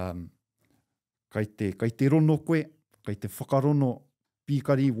 Kai te rono koe, kai te whakarono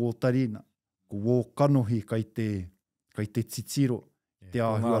pīkari o tarina, wō kanohi kai te titiro, te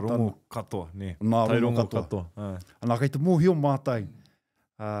āhua Ngā rongo katoa, ne. Ngā Tai rongo rongo katoa. Anā kei te mōhio mātai,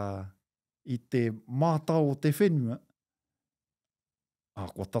 i te mātau o te whenua,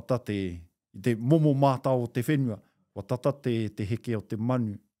 kua tata i te momo mātau o te whenua, kua tata te heke o te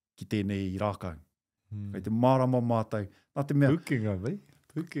manu ki tēnei i rākau. Kei te mārama mātai. Nā te mea, Pukenga, vei?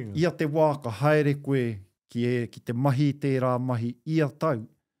 Pukenga. ia te wā ka haere koe ki te mahi, tērā mahi, ia tau,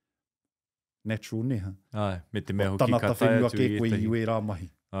 natural neha. Ai, me te mea hoki ka Tanata tai whenua atu ke i koe etahi. i ue rā mahi.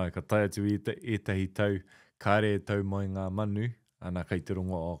 Ai, ka tai atu i etahi tau, kāre tau mai ngā manu, ana kei te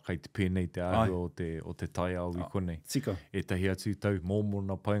rongo o kei te pēnei te āhua o te tai au i konei. Tika. Etahi atu tau,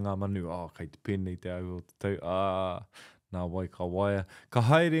 mōmona pai ngā manu, kei te pēnei te āhua o te tau, nā wai ka waia. Ka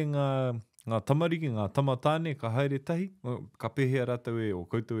haere ngā tamariki, ngā tamatāne, ka haere tahi, ka pehea rātau o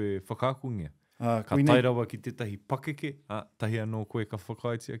koutou e whakākungia. Ka tairawa ki tētahi pakeke, tahi anō koe ka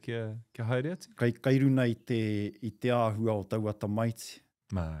whakaitia kia haere atu? Kai runa i te āhua o taua tamaiti.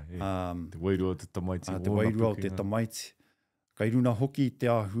 Te wairua o te tamaiti. Te wairua o te tamaiti. Kai runa hoki i te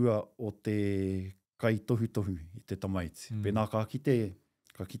āhua o te kai tohu i te tamaiti. Pēnā ka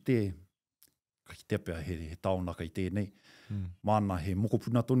kite apea he tāonga kai tēnei. Māna he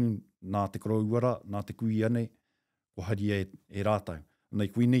mokopuna tonu nā te korauara, nā te kui anei, ko haria e rātau. Nei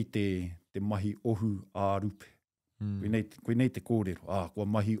koinei te mahi ohu a rupe. Koinei te kōrero. Kua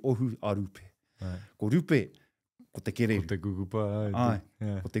mahi ohu a rupe. Ko rupe, ko te kereru. Ko te kukupa.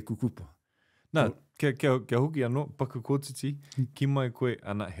 Ko te kukupa. Nā, kia hoki anō, paku kōtiti, ki mai koe,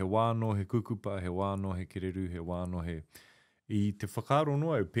 ana he wāno he kukupa, he wāno he kereru, he wāno he... I te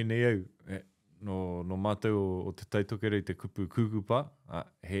whakarongo au, pēnei au, no mātou o te taitokere i te kukupa,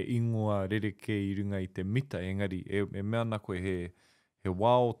 he ingoa rereke i runga i te mita, engari, e mea na koe he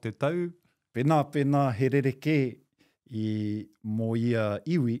wāo te tau. Pēnā he rereke mō ia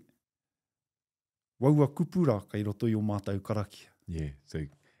iwi, waua kupura kai roto i o mātou karakia. So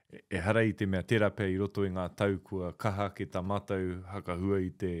e hara i te mea tērā pēr i roto i ngā tau kua kaha ke tā mātou hakahua i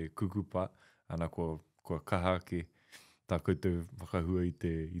te kukupa, ana kua kaha ke tā koutou whakahua i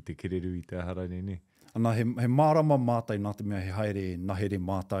te kereru i te aharane ne. Ana he mārama mātai nā te mea he haere nahere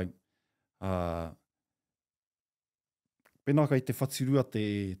mātai. Pēnā kai te whaturua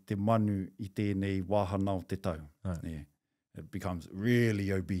te manu i tēnei wāhana o te tau. It becomes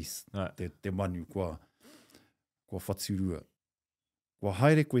really obese, te manu kua whaturua. Kua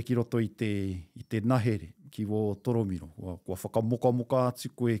haere koe ki roto i te nahere ki wō toromiro. Kua whakamoka atu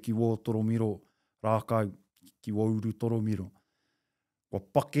koe ki wō toromiro rākau, ki wō uru toromiro. Kua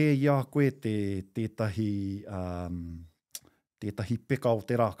pake ia koe tētahi peka o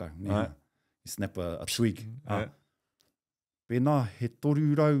te rākau. You snap a twig. Pēnā he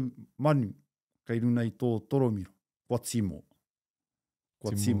toru rau manu kei runa i tō toromiro. Kua timo.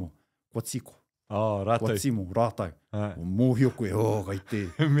 Kua tiko. Rātau. Kua timo, rātau. O mōhio koe, kai te...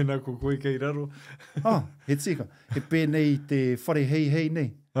 Mena ko koe kei raro. He tika. He pēnei te whare hei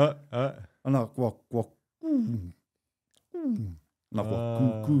nei. Ana, kua Ana, kua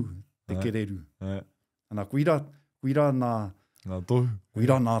kū, te kereru. Ana, kuira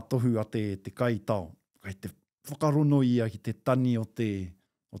nā tohu a te kai tau. Kai te whakarono ia ki te tani o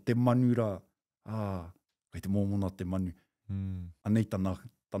te manura. Kai te mōmona te manu. Anei tana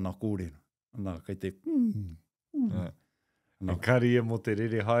kōrero. Ana, kai te... Kāria mo te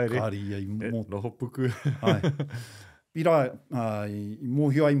rere haere. Kāria i mō... Noho puku. Pira, i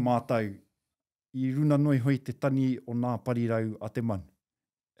mōhio ai mātau, i runa noi hoi te tani o nā parirau a te manu.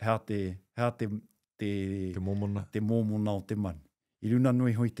 Hea te mōmona. Te mōmona o te manu. I runa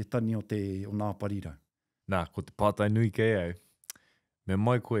noi hoi te tani o nā parirau. Nā, ko te pātai nui kei au. Me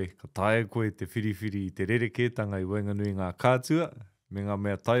mai koe, ka tae koe te whiriwhiri i te rerekētanga i Wainganui ngā kātua, me ngā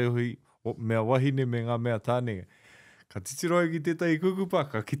mea taihui, mea wahine me ngā mea tāne. Ka titiroa ki tētai kukupa,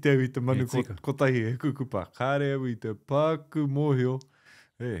 ka kite au i te manu kotahi he kukupa. Kāre au i te pāku mōhio.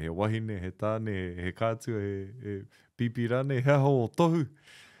 He wahine, he tāne, he kātua, he pipi rane, he aho o tohu.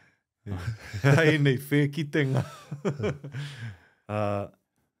 Hei nei whēkitenga.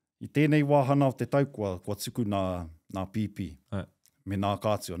 I tēnei wāhana o te tau kua tuku nā pipi. Me nā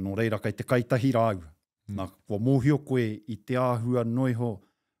kātua, no reira kai te kaitahi rāu. Kua mōhio koe i te āhua noiho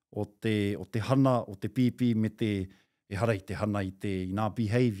o te hana, o te pipi, me e hara i te hana i nā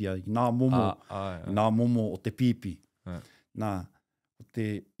behaviour, i nā momo o te pipi. O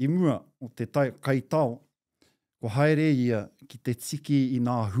te imua, o te kai tau, ko haere ia ki te tiki i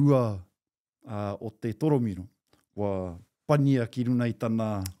nā hua o te toromiro. Kua pania ki runa i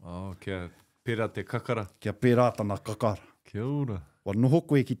tana... Kia pera te kakara. Kia pera tana kakara. Kia ora. Wa noho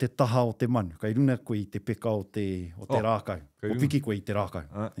koe ki te taha o te manu. Kai runa koe i te peka o te rākau. Ko piki koe i te rākau.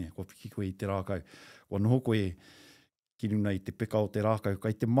 Ko piki koe i te rākau. Wa noho koe ki runa i te peka o te rākau.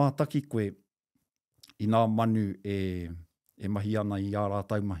 Kai te mātaki koe i nā manu e mahi ana i ā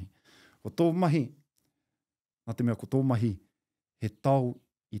rātau mahi. Ko tō mahi, nā te mea ko tō mahi, he tau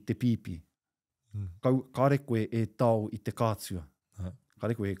i te pipi. Kāre koe e tau i te kātua.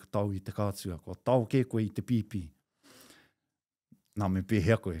 Kāre koe e tau i te kātua. Ko tau ke koe i te pipi. Nā me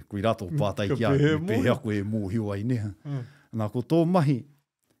pēhea koe, kui rato pātai ki ai, me pēhea koe e mōhio ai neha. Nā ko tō mahi,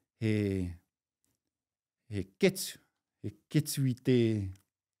 he ketsu i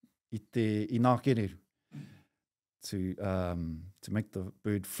nā kereru. To make the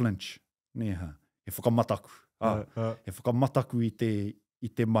bird flinch. Neha, he whakamataku. He whakamataku i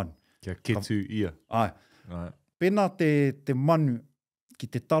te manu. Kia ketsu ia. Pēnā te manu ki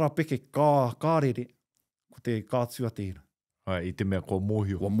te tarapeke kārere, ko te kātua tēra. I te mea kua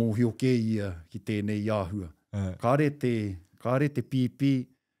mōhio. Kua mōhio ke ia ki tēnei āhua. Kāre te pipi,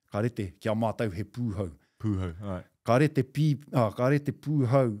 kāre te kia mātau he pūhau. Pūhau, ai. Kāre te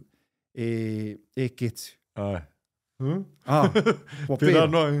pūhau e ketsu. Ai. Kua pēra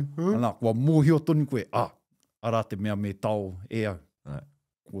noi. Kua mōhio tonu koe, ara te mea me tau e au.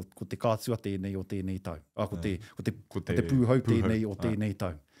 Ko te kātua tēnei o tēnei tau. Ko te pūhau tēnei o tēnei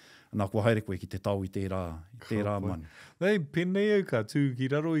tau. Nā kua haere koe ki te tau i tērā manu. Nei, pēnei au ka tū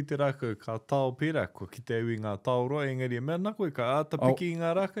ki raro i te rākau, ka tau pērā, ko ki te au i ngā tau roa, engari mea nā koe ka ātapiki i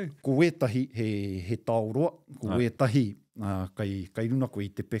ngā rākau? Ko ētahi he tau roa, ko ētahi kai runa koe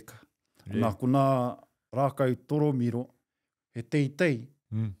i te peka. Nā ko nā rākau toromiro, he teitei,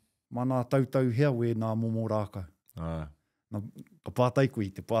 mana tautau hea we nā momo rākau. Ka pātai koe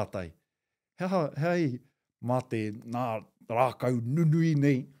i te pātai. Hei mā te nā rākau nunui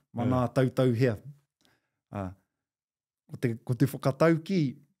nei, mana tautau hea. Ko te whakatau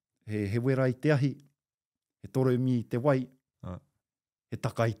ki, he wera i te ahi, he toro mi i te wai, he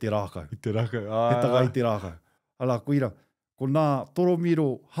taka i te rākau. I te rākau. He taka i te rākau. Ala, koira, ko nā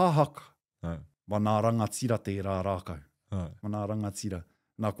toromiro hāhaka, mana rangatira te rā rākau. Mana rangatira.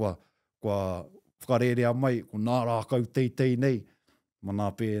 Nā kua whakarerea mai, ko nā rākau teitei nei,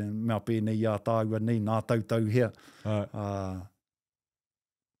 mana mea pēnei a tāua nei, nā tautau hea.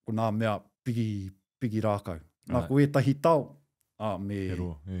 Ko nā mea pigi rākau. Nā ko etahi tau, me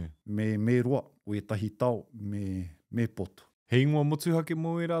roa, ko etahi tau, me poto. He ingoa motuhake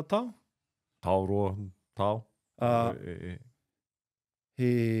mō e rā tau? Tau roa, tau?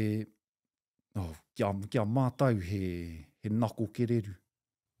 Kia mātau he nako kereru.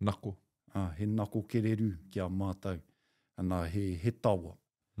 Nako? He nako kereru kia mātau. Ana he taua.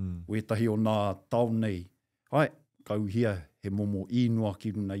 O etahi o nā tau nei, kauhia he momo inua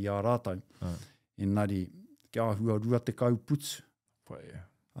ki runa i ā rātau. Engari, kia ahua rua te kauputsu.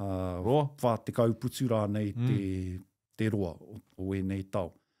 Roa? Whā te kauputsu rā nei te roa o enei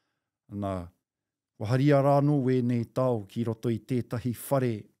tau. Ana, waharia rāno o enei tau ki roto i tētahi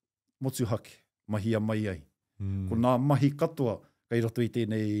whare motuhake, mahi a mai ai. Ko nā mahi katoa, kai roto i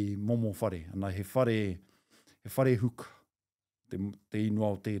tēnei momo whare. Ana, he whare huka. Te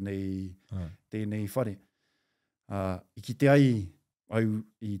inua o tēnei whare. I ki te ai au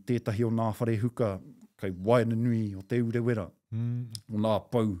i tētahi o nā whare huka, kai waina nui o te urewera, o nā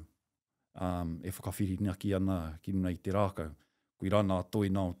pau e whakawhirina ki ana ki runa i te rākau. Kui rana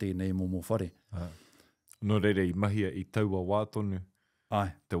toina o tēnei momo whare. No reire i mahia i taua wātonu,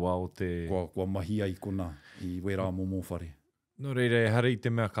 te wā o te... Kua mahia i kona i wera momo whare. No reire, hara i te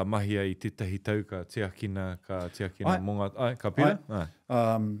mea ka mahia i tētahi tau, ka tiakina monga... Ka pira?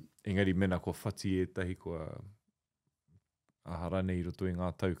 Engari mena ko whati e tahi kua... Ahara nei roto i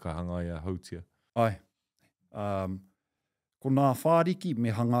ngā tau ka hangai a hautia. Ko nā whāriki me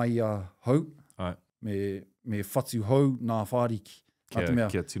hangai a hau. Me whatu hau nā whāriki.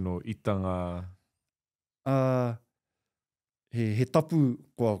 Kia tino itanga... He tapu,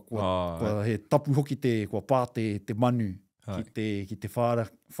 he tapu hoki kua pāte te manu ki te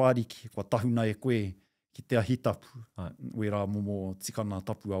whāriki, kua tahuna e koe ki te ahi tapu. Wera momo tikana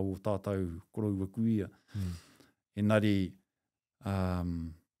tapu au tātou korau a kuia. Engari,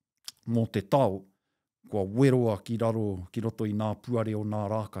 mō te tau, kua weroa ki roto i nā puare o nā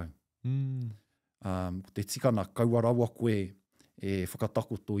rākau. Te tikana kauarawa koe e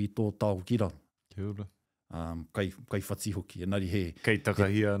whakatakoto i tō tau ki raro. Kia ora. Kai whati hoki. Engari he... Kei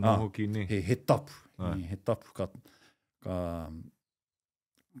takahia nā hoki ne. He tapu. He tapu ka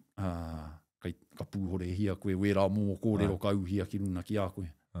pūhore hia koe, wera Pū Kōrero ka uhi ki runa ki a koe.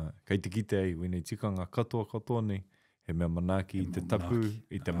 Kei te kite ai, wene tikanga katoa nei, he mea manaki i te tapu,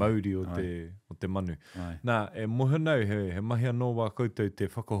 i te mauri o te manu. Nā, e mohanau he mahi anō wā koutou te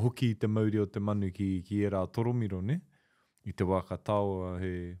whakahoki i te mauri o te manu ki e rā toromiro, ne? I te wā ka tāua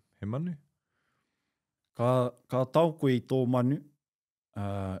he manu? Ka tau koe i tō manu,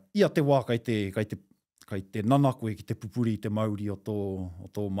 ia te wā kai te nana koe ki te pupuri i te mauri o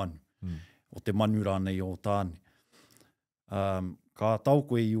tō manu. O te manu rānei o Tāne. Ka tau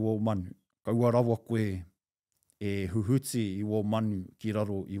koe i o manu, ka ua rawa koe e huhuti i o manu ki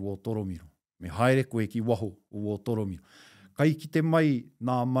raro i o toromiro. Me haere koe ki waho o toromiro. Kai ki te mai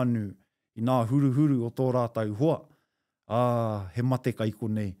nā manu i nā huruhuru o tō rātau hoa, he mate kai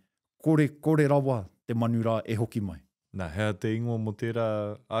konei, kore rawa te manu rā e hoki mai. Nā, hea te ingoa mo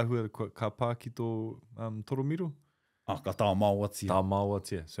tērā āhua ka pā ki tō toromiro? Ka tā māwatia. Tā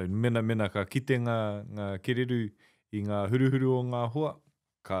māwatia. So mena ka kite ngā kereru i ngā huruhuru o ngā hoa,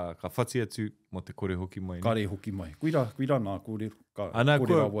 ka whati atu mo te kore hoki mai. Kare hoki mai. Kuira nā kōrero.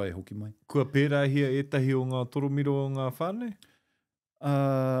 Kore rawa e hoki mai. Kua pērāhia etahi o ngā toromiro o ngā whānei?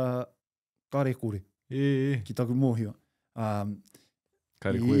 Kare kore. Ki taku mōhia.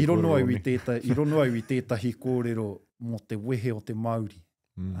 I rono au i tētahi kōrero mo te wehe o te Māori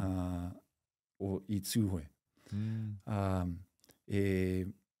o i Tūhoe. I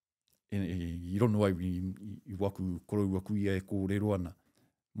rono au i waku, korau waku ia e kōrero ana,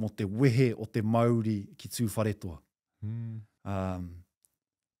 mo te wehe o te Māori ki tūwharetoa.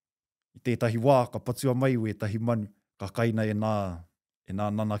 I tētahi wā, ka patua mai o etahi manu, ka kaina e nā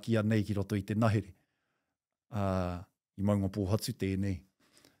nanakia nei ki roto i te nahere. I maunga pōhatu tēnei.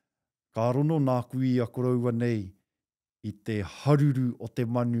 Ka rono nā kui a koraua nei i te haruru o te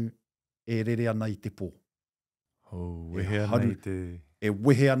manu e rere ana i te pō. Wehe ana i te... E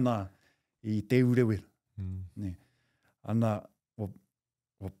wehe ana i te urewera. Ana, o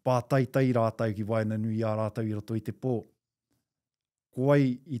pātaitai rātau ki waina nui a rātau i roto i te pō.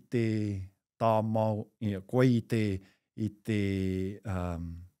 Koai i te tāmau, koai i te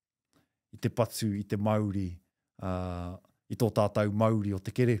patu, i te Māori, i tō tātou Māori o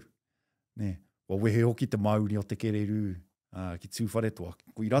te Kereru. Wa wehe hoki te Māori o te Kereru ki tūwharetoa.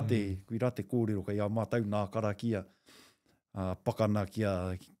 Kui rate kōrero kai a mātau nā karakia pakana ki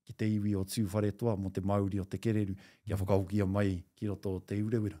te iwi o tūwharetoa mo te Māori o te Kereru kia whakahokia mai ki roto te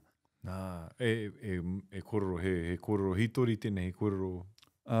urewera. E kōrero, he kōrero hitori tēnei, he kōrero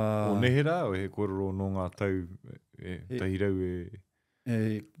o nehera o he kōrero no ngā tau tahirau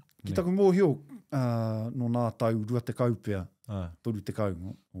Ki taku mōhio no nā tau rua te kaupea, toru te kau,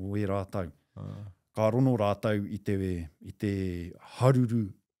 o e rātau. Ka rono rātau i te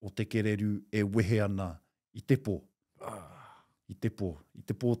haruru o te Kereru e wehe ana i te pō. I te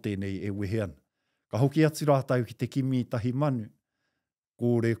pō tēnei e wehe ana. Ka hoki atu rātau ki te kimi tahi manu,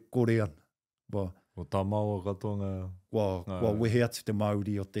 kore ana. O tā māua katoa Kua wehe atu te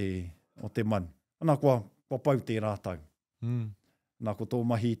Māori o te manu. Ana kua pau te rātau. Nā ko tō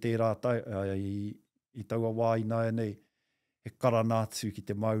mahi te rātau, i taua wā ināia nei, he karanātu ki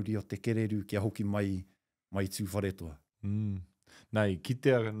te Māori o te Kereru kia hoki mai tūwharetoa. Nā, i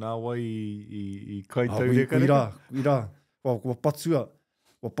kitea nā wai i kaitau reka? Kuira. Kua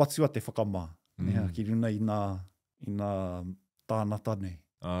patua te whakamā. Ki runa i nā tānata nei.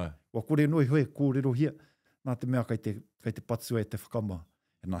 Kua kore noi hoe kōrero hia, nā te mea kai te patua e te whakamā.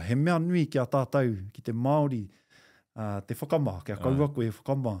 Nā, he mea nui ki a tātou ki te Māori, te whakamā, kia kaua koe e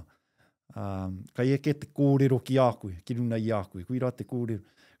whakamā. Kai eke te kōrero ki a koe, ki runa i a koe, kuira te kōrero.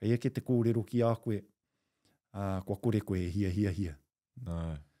 Kai eke te kōrero ki a koe, kua kore koe hia.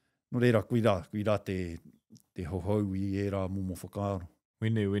 No reira, kuira te hohau i e rā momo whakaaro.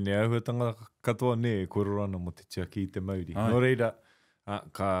 Wene, ahuatanga katoa ne e kōrero ana mo te tiaki i te Māori. No reira,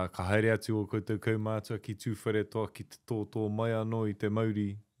 ka haere atu o koutou kaumātua ki tūwharetoa, ki te tō mai anō i te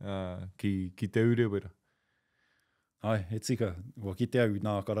Māori, ki te urewera. He tika, wa ki te au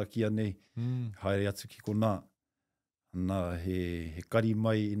nā karakia nei, haere atu ki kona. Nā he kari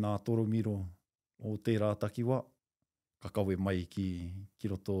mai i nā toromiro o tērā takiwa, ka kawe mai ki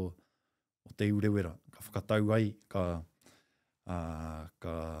roto o te urewera. Ka whakatau ai, ka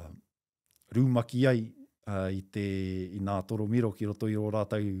rūmaki ai i nā toromiro ki roto i o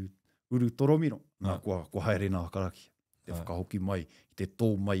rātau uru toromiro. Nā kua haere nā karakia. Te whakahoki mai, i te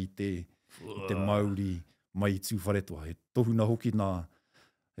tō mai i te Māori, mai tūwharetoa. He tohuna hoki nā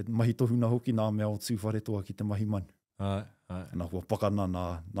mea o tūwharetoa ki te mahi manu. Nā kua pakana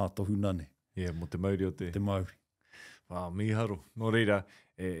nā tohuna ne. Mo te Māori o te Māori. Miharo. No reira,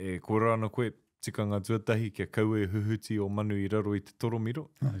 e kōrero ana koe, tikanga tuatahi kia kaue huhuti o manu i raro i te toromiro.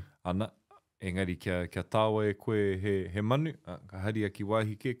 Ana, engari kia tāua e koe he manu, ka haria ki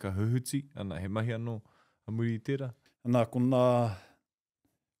wāhike, ka huhuti, ana he mahi anō a muri i tērā. Nā,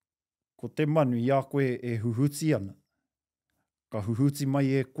 ko te manu i a koe e huhuti ana. Ka huhuti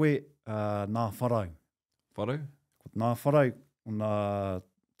mai e koe nā wharau. Wharau? Ko nā wharau, o nā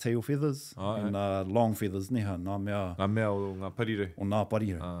tail feathers, nā long feathers, neha, nā mea... Ngā mea o ngā parire. O nā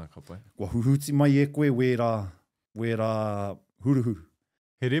parire. Ka pai. Kua huhuti mai e koe wera huruhuru.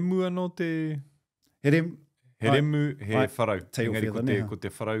 He remu anō te... He remu, he wharau. Tail feather, neha. Ko te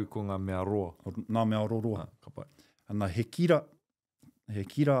wharau ko ngā mea roa. Nā mea roroa. Ka pai. Ana he kira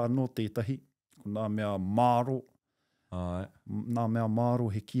anō tētahi, ko nā mea māro, nā mea māro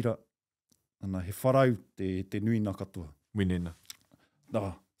he kira, ana he wharau te nui nā katoa. Winena.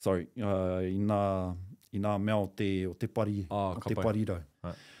 Sorry, i nā mea o te pari, o te pari rau.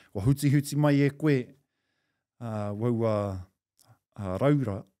 Wa huti mai e koe, waua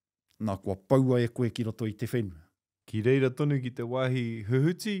raura, nā kua paua e koe ki roto i te whenua. Ki reira tonu ki te wāhi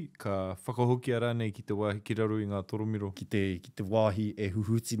huhuti, ka whakahoki ara nei ki te wāhi ki raru i ngā toromiro. Ki te wāhi e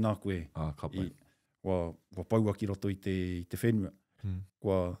huhuti nā koe. Ka pai. Wa paua ki roto i te whenua.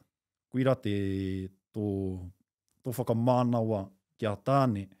 Kuira tō whakamānawa ki a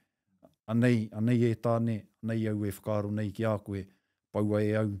Tāne, anei e Tāne, anei au e whakaaro nei ki a koe, paua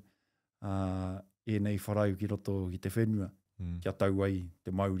e au e nei wharau ki roto i te whenua, kia tau ai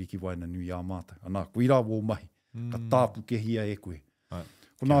te mauri ki waina nui a mātou. Anā, kuira wō mahi. Ka tāpu ke hia e koe.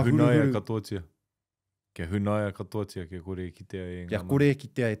 Kia hunaia katoatia. Kia hunaia katoatia, kia kore ki tea e ngā kia kore ki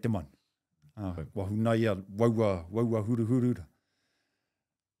tea e te manu. Wa hunaia waua huruhurura.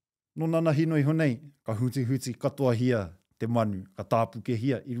 No nana hinoi honei, ka huti katoa hia te manu, ka tāpu ke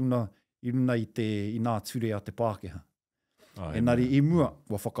hia, i runa i nā ture a te Pākehā. Engari i mua,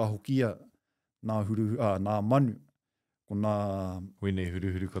 wa whakahokia nā manu, ko nā... Wene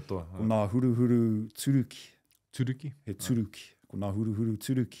huruhuru katoa. Ko nā huruhuru turuki. Turuki? He turuki. Ko nā huruhuru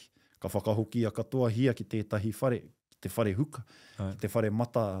turuki. Ka whakahokia katoa hia ki tētahi whare, ki te whare huka, ki te whare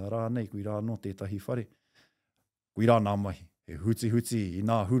mata rānei, kui rā no tētahi whare. Kui rā nā mahi. He huti i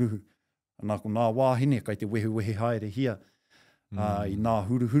nā huruhuru. Anā ko nā wāhine, kai te wehe haere hia, i nā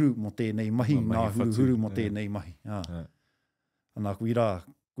huruhuru mo tēnei mahi, nā huruhuru mo tēnei mahi. Anā kui rā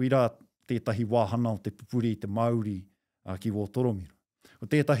tētahi wāhana o te pupuri, te Māori, ki wō Toromiro. O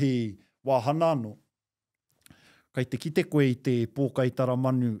tētahi wāhana anō, kai te kite koe i te pōkaitara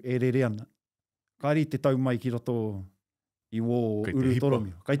manu e rere ana. Kāri te tau mai ki roto i wō uru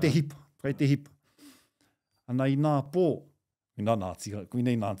Toromiro. Kai te hipa. Ana i nā pō,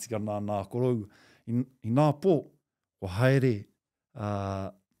 kuinei nā tika nā korou, i nā pō, o haere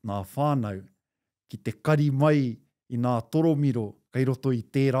nā whānau ki te kari mai i nā Toromiro, kai roto i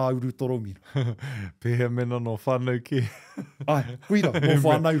tērā uru Toromiro. Pēhea mena no whānau ke. Kuira, no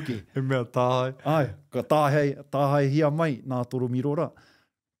whānau ke. He mea tāhai. Ka tāhai hia mai nā Toromiro ra,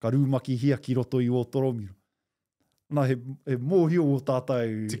 ka rūmaki hia ki roto i o Toromiro. Nā, he mōhio o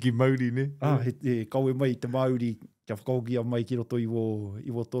tātou... Tiki Māori, ne? He kaue mai te Māori, kia whakaogia mai ki roto i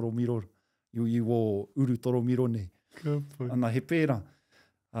o Toromiro, i o uru Toromiro, ne. Ana, he pēra,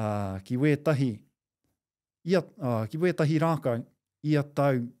 ki wētahi, rākau, ia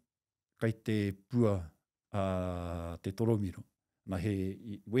tau kai te pua te Toromiro. Nā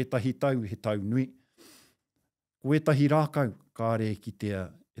he wētahi tau, he tau nui. Wētahi rākau, kāre ki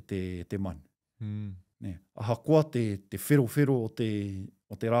te manu. Ne. Aha koa te whero o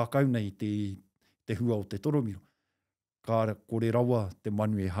te rākau nei, te hua o te Toromiro. Kāre kore rawa te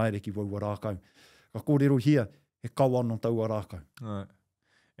manu e haere ki waua rākau. Ka kōrero hia, he kawa no taua rākau.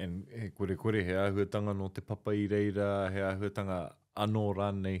 He kore, he āhuatanga no te papa i reira, he āhuatanga anō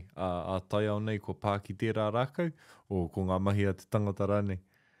rānei, a tai au nei, ko pāki tērā rākau, o ko ngā mahi a te tangata rānei.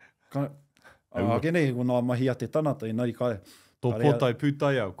 Genei, ko ngā mahi a te tanata, enari kāre. Tō pōtai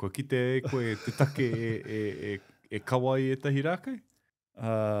pūtai au, ko ki te koe te take e kawai e tahi rākau?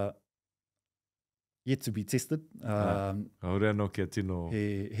 Yet to be tested. Aurea no kia tino.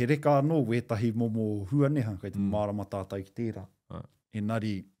 He reka anō wētahi momo huaneha, kai te mārama tātai ki tērā.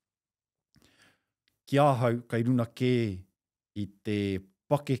 Enari, ki āhau, kai runa kē i te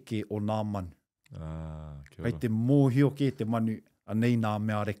pakeke o nā manu. Kai te mōhio kē te manu, anei nā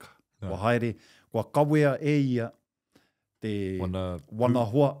mea reka. Kua haere, kua kawea e ia te wana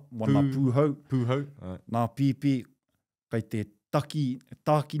hoa, wana pūhau, nā pipi, kai te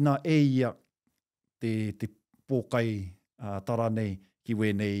tākina e ia te pōkai taranei ki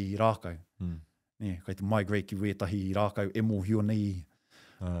wēnei rākau. Ne, kai te migrate ki wētahi rākau e mōhio nei.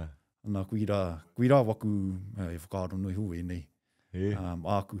 Nā kuira waku e whakaaro nui hu e nei.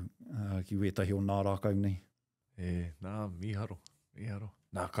 Āku ki wētahi o nā rākau nei. Nā, miharo.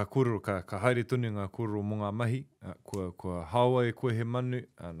 Nā, ka kōrero, ka haere tonu ngā kōrero mō ngā mahi. Kua hawa e koe he manu,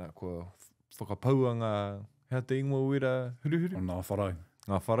 nā, kua whakapaua ngā Hea te ingoa uera huruhuru. O ngā wharau.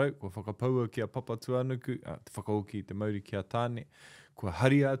 Ngā wharau, kua whakapaua ki a papa tuanuku, te whakaoki te mauri ki a Tāne. Kua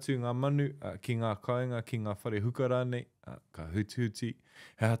hari atu ngā manu, ki ngā kāinga, ki ngā whare hukara nei, ka huti.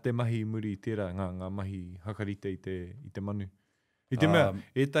 Hea te mahi muri i tērā, ngā mahi hakarite i te manu. I te mea,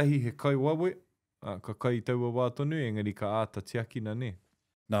 etahi he kai wawe, ka kai taua wātonu, engari ka ātati akina ne.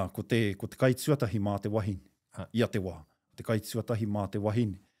 Nā, ko te kai tuatahi mā te wahine, ia te wā. Te kai tuatahi mā te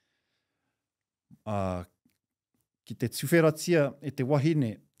wahine. Ki te tuwheratia e te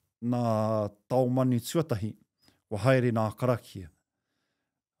wahine, nā tau manu tuatahi, wa haere nā karakia.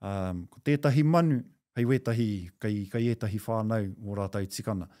 Ko tētahi manu, hei wetahi, kai etahi whānau o rātau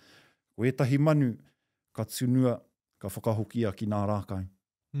tikana. Ko etahi manu, ka tunua, ka whakahokia ki nā rākau.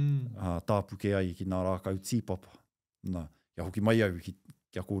 Tāpuke ai ki nā rākau tīpapa. Nā, ia hoki mai au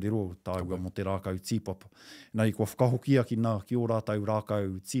kia kōrero, tāua mo te rākau tīpapa. Nei, kua whakahokia ki o rātau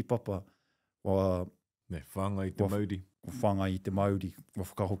rākau tīpapa, whāngai te mauri. Kua whāngai te mauri, kua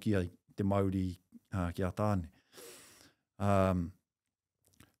whakahokia te mauri ki a Tāne.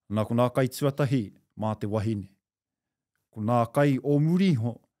 Nā, ko nā kai tuatahi mā te wahine. Ko nā kai o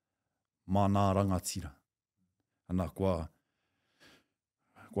muriho mā nā rangatira. Nā, kua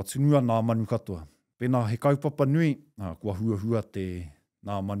tunua nā manu katoa. Pēnā he kaupapa nui, kua huahua te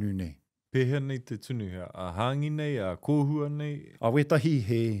nā manu nei. Pēhea nei te tunu, a hāngi nei, a kōhua nei? A wetahi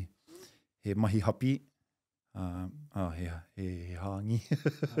he mahi hapi, he hāngi,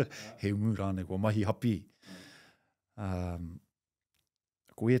 he umu rāne, kua mahi hapi.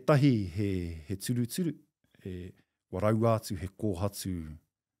 Ko etahi he turu, kua rau atu he kōhatu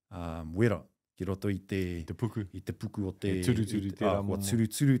wera, ki roto i te puku. I te puku o te... Turu tērā momo. Kua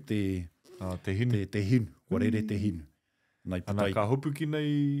turu te hinu. Te hinu, kua rere te hinu. Ana ka hopuki nei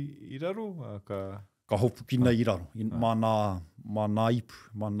i raro? Ka hopuki nei i raro. Mā nā ipu,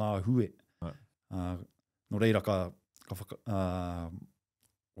 mā nā hue. No reira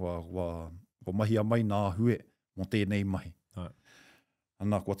wa mahi a mai nā hue mo tēnei mahi.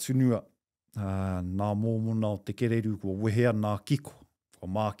 Ana kua tunua nā mōmona o te kereru, kua wehea nā kiko. Kua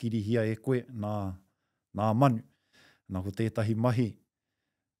mākirihia e koe nā manu. Nā ko tētahi mahi,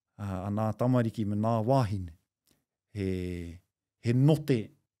 nā tamariki me nā wāhine, he note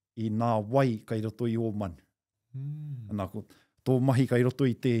i nā wai kai roto i o manu. Nā ko tō mahi kai roto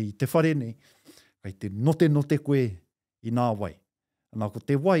i te whare nei, kai te note koe i nā wai. Nā ko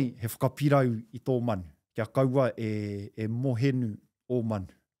te wai he whakapirau i tō manu. Kia kaua e mohenu o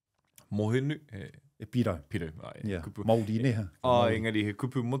manu. Mohenu? E pirau. Pirau, yeah. Kupu. Mauri neha. Engari he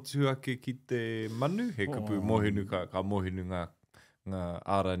kupu motu ake ki te manu, he kupu mohenu ka mohenu ngā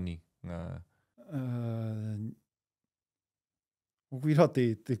ārani. Wira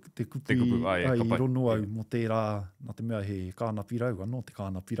te kupu i rono au mo tērā, nā te mea he kāna pirau, anō te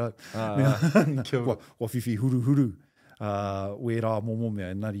kāna pirau. Kua whiwhi huru, we rā momo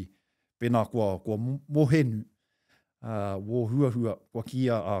mea, enari, pēnā kua mohenu, wō huahua, kua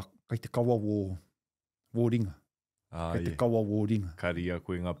kia kai te kawa wō ringa. Kai te kawa wō ringa. Kari a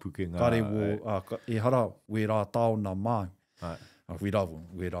koe ngā puke ngā... Kare e hara, we rā tāona māu. We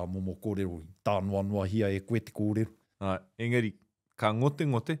rā momo kōrero, tānoa hia e koe te kōrero. Engari, ka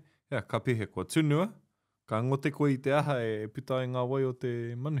ngote, ka pehe kua tunua, ka ngote koe i te aha e putai ngā wai o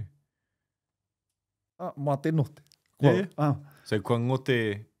te manu. Mā te note. So kua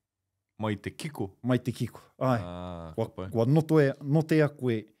ngote mai te kiko. Mai te kiko, ai. Kua note a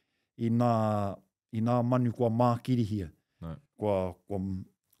koe i nā manu kua mākirihia. Kua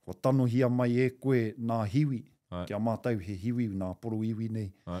tanohia mai e koe nā hiwi. Kia mātau he hiwi, nā poro iwi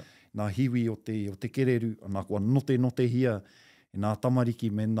nei. Nā hiwi o te kereru, nā kua note hia, i nā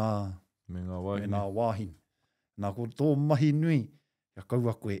tamariki me nā wāhine. Nā ko tō mahi nui, kia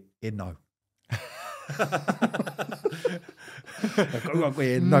kaua koe e nau. Kaua koe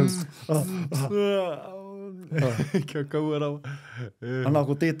e nau. Kia kaua rawa. Anā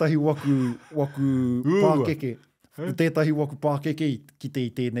ko tētahi waku pākeke. Ko tētahi waku pākeke ki te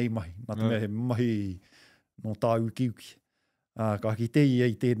i tēnei mahi. Nā te mea he mahi no tā ukiuki. Ka ki te ia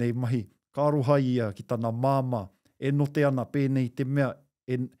i tēnei mahi. Ka aroha ia ki tana māma. E note ana pēnei te mea.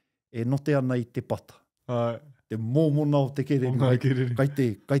 E note ana i te pata. Te mōmona o te kereru.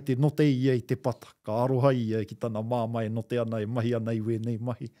 Kai te note ia i te pata. Ka aroha ia ki tana māma. E note ana, e mahi ana i wēnei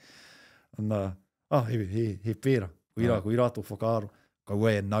mahi. Ana, he pēra. Ko ira tō whakaaro.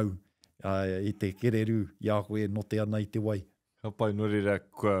 Kaua e nau. I te kereru. Ia koe e note ana i te wai. Ka pai no reira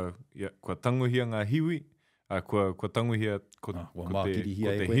kua tangohia ngā hiwi. Kua tangohia ko te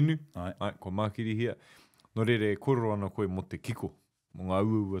hinu. Kua mākirihia. No reira e kororo ana koe mo te kiko. Mo ngā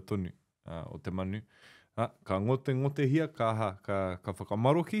uaua tonu o te manu. Ka ngote hia, ka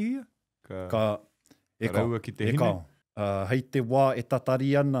whakamaroki hia? raua ki te hine. Hei te wā e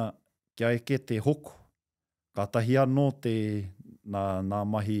tatari ana kia eke te hoko. Ka tahi anō nā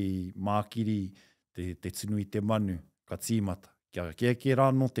mahi mākiri te tunu i te manu, ka tīmata. Kia eke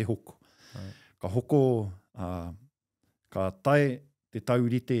rāno te hoko. Ka hoko, ka tae te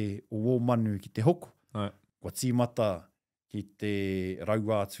taurite o wō manu ki te hoko. Kua tīmata ki te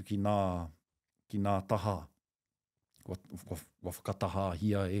raua atu ki nā taha. Kua whakataha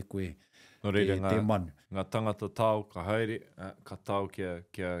hia e koe te manu. Ngā tangata tāo ka haere, ka tāo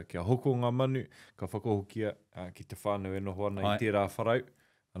kia hoko ngā manu, ka whakahokia ki te whānau e noho ana i tērā wharau.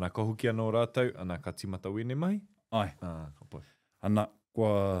 Ana ka hoki anō rātau, ana ka tīmata wene mahi. Ai. Ka pai. Ana,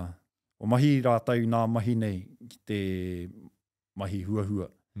 o mahi rātau nā mahi nei ki te mahi huahua.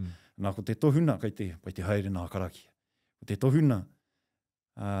 Nā ko te tohuna, kai te haere nā karaki. Ko te tohuna,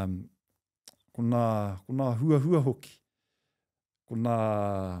 ko nā huahua hoki. Ko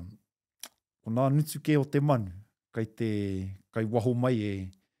nā nutuke o te manu, kai waho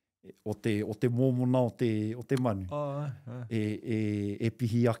mai o te mōmona o te manu. E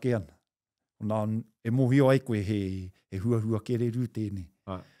pihi ake ana. E mohio ai koe he huahua kereru tēnei.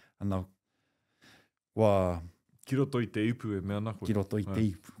 Ana, ki roto i te ipu e mea nako. Ki roto i te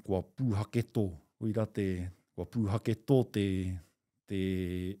ipu. Kua pūhaketo. Uira kua pūhaketo te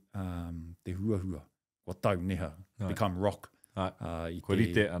huahua. Kua tau neha. Become rock. Kua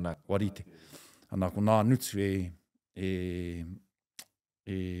rite ana. Kua rite. Ana ko nā nutu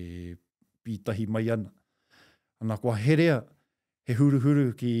pītahi mai ana. Ana kua herea he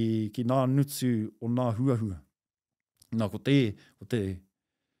huruhuru ki nā nutu o nā huahua. Ana ko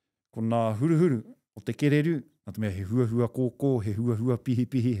nā huruhuru o te kereru, nā te mea he huahua kōkō, he huahua pihi,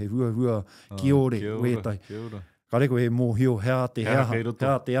 he huahua kiore, wetai. Ka reko he mōhio, hea te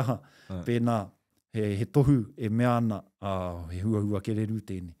aha, pēnā he tohu e mea ana he huahua kereru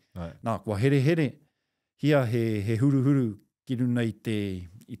tēnei. Nā, kua here, hia he huruhuru ki runa i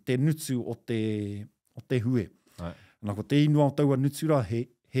te nutu o te hue. Nā, ko te inua o taua nutu rā, he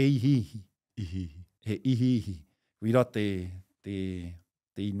ihihi. He ihihi. Uira te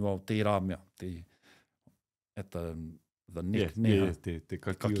inua o tērā mea, at the neck, te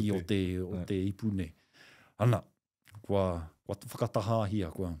kaki o te ipu nei. Ana, kua whakataha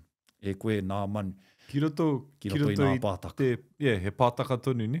hia, e koe nā manu. Ki roto i nā pātaka. He pātaka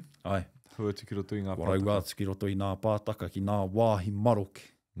tonu, ne? Ai. Huatu ki roto i ngā pātaka. Kua rau atu ki roto i nā pātaka, ki nā wāhi maroke.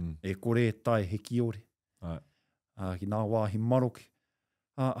 E kore tai he kiore. Ki nā wāhi maroke.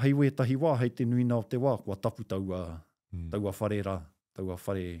 Hei we tahi wā, hei te nuina o te wā, kua tapu taua wharera, taua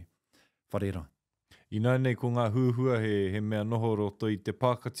wharera. Ina nei ko ngā huahua he mea noho roto i te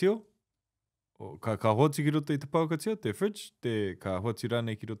pākatio. Ka hoati ki roto i te pākatio, te fridge, ka hoati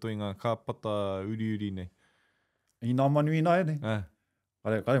rānei ki roto i ngā kāpata uri nei. I nā manu i nai nei?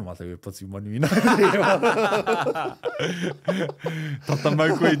 Kare mātou e patu manu i nai. Tata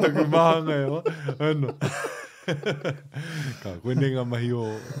mau koe i taku mahanga e wa. Ano. Ka koe ngā mahi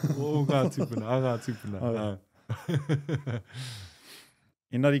o ngā tupuna,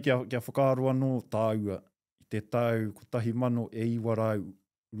 Engari kia whakaaro anō tāua i te tau ko tahi mano e iwa rau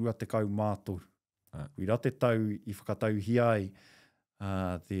rua te kau mātoru. Uira te tau i whakatau hiai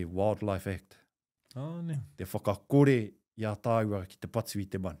the Wildlife Act. Te whakakore i a tāua ki te patu i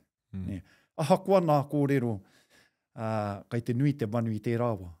te manu. Ahakoa nā kōrero kai te nui te manu i te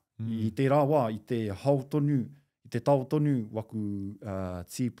rāwa. I te rāwa, i te hautonu, i te tautonu waku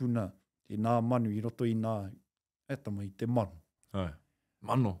tīpuna i nā manu i roto i nā etama i te manu.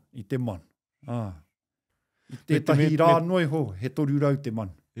 Mano. I te manu. I te tahi rā noi ho, he toru rau te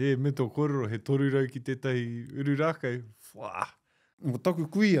manu. Me tō kōrero, he toru rau ki te tahi uru rākau. Ko taku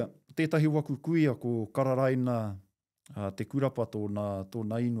kuia, tētahi waku kuia ko kararaina te kurapa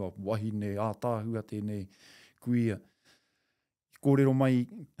tōna inua, wahine ātāhua tēnei kuia. Kōrero mai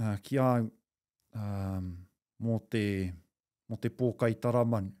ki au mō te pōkai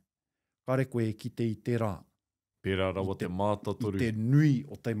taramanu. Kare koe ki te i te rā. Pērā rawa te mātatoru. I te nui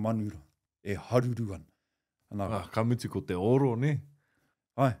o te manura. E haruru ana. Ka mutu ko te oro, ne?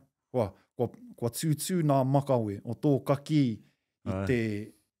 Ai, kua tūtū nā makawe o tō kaki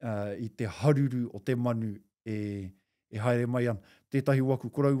i te haruru o te manu e haere mai ana. Tētahi waku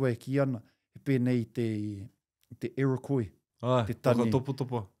koraua e ki ana, e pēnei te Iroquois. Te tani.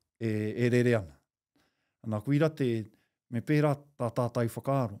 Topo. E rere ana. Ana kuira me pērā tā tātai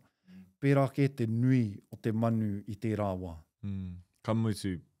whakaaro. Pērā ke te nui o te manu i te rāwā. Ka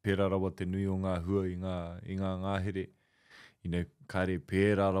mutu pērā rawa te nui o ngā hua i ngā ngāhere. Kāre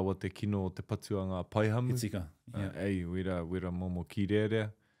pērā rawa te kino o te patua ngā paihamu. Kitika. Ei, wera momo ki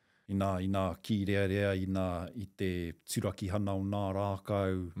rea. I nā ki rea, i te turaki hana o nā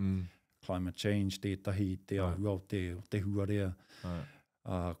rākau, climate change, tētahi, te ahua o te huarea.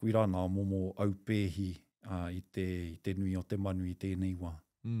 Kui rā nā momo au pēhi i te nui o te manu i tēnei wā.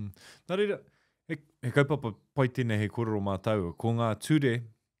 Nā reira, he kaupapa pai tēnei he kōrero mātaua, ko ngā ture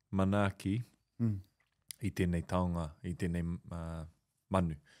manaaki i tēnei tāonga, i tēnei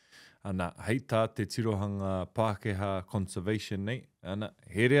manu. Ana, hei tā te tirohanga Pākehā conservation nei, ana,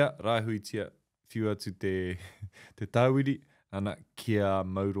 herea rāhuitia whiu atu te tāwiri, ana, kia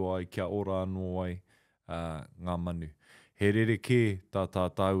mauro ai, kia ora anō ai ngā manu. He rereke tā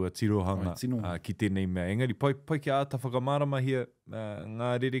tāua tirohanga ki tēnei mea. Engari, pai ki āta whakamarama ngā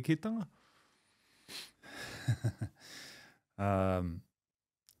rereketanga?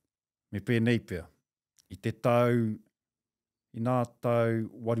 Me pēnei pēr. I nā tau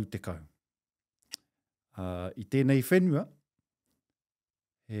waru tekau. I tēnei whenua,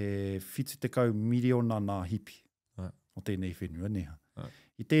 he whitu tekau miriona nā hipi o tēnei whenua, neha.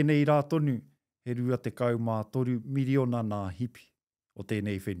 I tēnei rā tonu, he rua tekau mā toru miriona nā hipi o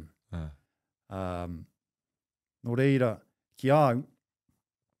tēnei whenua. No reira, ki au,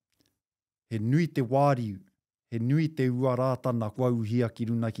 he nui te wāriu, he nui te ua rātana kua uhia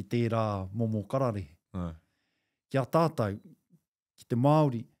ki runa ki tērā momo kararehe. Kia tātou, ki te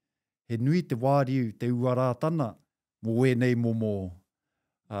Māori, he nui te wāriu te ua rātana mo wēnei momo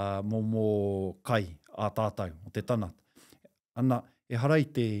kai a tātou o te tanata. Ana, e hara i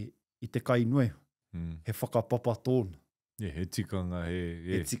te kai nue, he whakapapa tōna. He tikanga,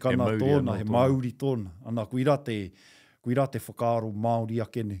 he tikanga tōna, he Māori tōna. Ana, kui rā te whakaaro Māori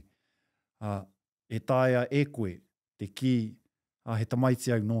akene. E tāia e koe, te ki, he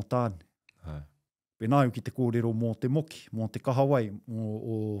tamaiti au no Tāne. Pēnāu ki te kōrero mō te moki, mō te kahawai,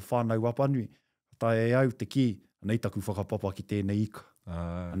 o whānau apanui. Tāia au te ki, anei taku whakapapa ki tēnei ika.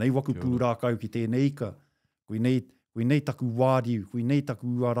 Anei waku pūrākau ki tēnei ika. Kui nei taku wāriu, kui nei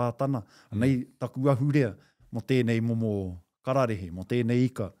taku ua rātana, anei taku ahurea mo tēnei momo kararehe, mo tēnei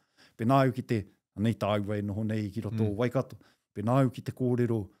ika. Pēnāu ki te, anei tāua e noho nei ki roto Waikato. Pēnāu ki te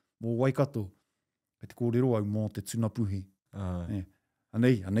kōrero mō Waikato, te kōrero au mō te tunapuhi.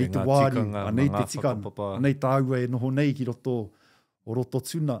 Anei te wāri, anei te tikanga, anei tāua e noho nei ki roto o roto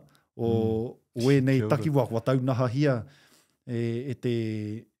tuna o enei takiwa kua taunaha hia e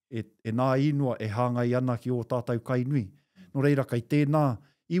nā inua e hāngai ana ki o tātou kai nui. No reira, kai tēnā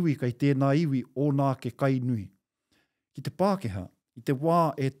iwi o nā ke kai nui. Ki te Pākehā, i te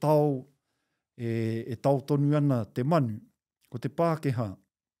wā e tau tonu ana te manu, ko te Pākehā,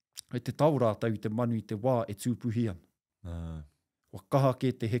 e te tau rātau i te manu i te wā e tūpuhi ana. Wa kaha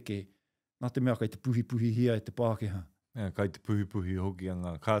ke te heke, nā te mea kai te puhi hia e te Pākehā. Kai te puhi hoki a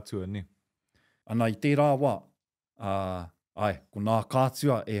ngā kātua, ne? Ana i tērā wā, ko nā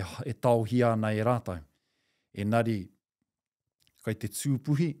kātua e tau hia ana e rātau. Engari, kai te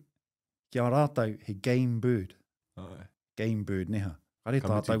tūpuhi, kia rātau he game bird. Game bird, neha. Kare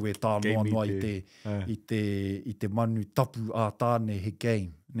tātau e tā noa noa i te manu tapu a Tāne he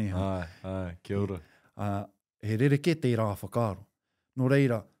game, neha. Kia ora. He rereke te rā whakaaro. No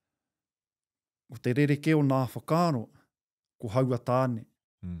reira, o te rereke o nā whakaaro, ko haua Tāne.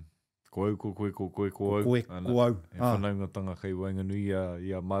 Ko au. Koe, ko au. E whanaungatanga kei wainganui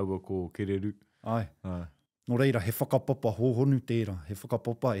i a maua ko Kereru. No reira, he whakapapa hohonu tērā. He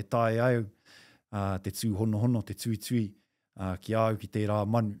whakapapa e tae au te tū hono, te tui, ki au ki tērā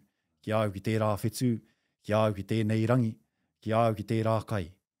manu, ki au ki tērā whetū, ki au ki tēnei rangi, ki au ki tērā kai,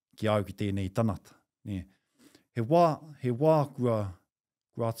 ki au ki tēnei tanata. He wā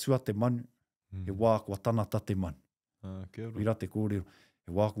kua atua te manu, he wā kua tanata te manu. Wira te kōrero,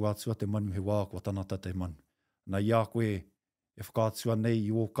 he wā kua atua te manu, he wā kua tanata te manu. Nā ia koe e whakaatua nei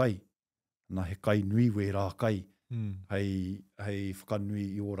i o kai, nā he kai nui we rā kai, hei whakanui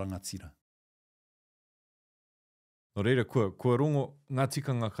i o rangatira. No reira, kua rongo ngā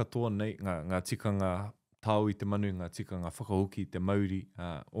tikanga katoa nei, ngā tikanga tāu i te manu, ngā tikanga whakahoki, te mauri,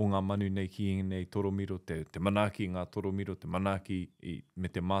 o ngā manu nei ki nei toromiro, te manaki ngā toromiro, te manaki me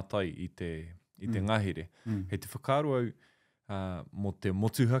te mātai i te ngahere. Hei te whakaaro au mo te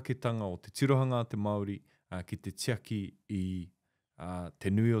motuhaketanga o te tirohanga te Māori ki te tiaki i te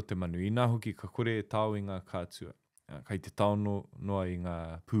nui o te manu. I nā hoki ka kore e tāu i ngā kātua, kai te tāono noa i ngā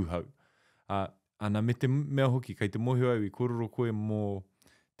pūhau. Ana me te mea hoki, kai te mohi au i kōrero koe mō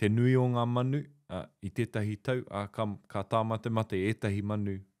te nui o ngā manu, i tētahi tau, ka tāmate ētahi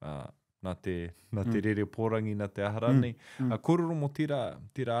manu, nā te rere pōrangi, nā te ahara nei. Kōrero mo tērā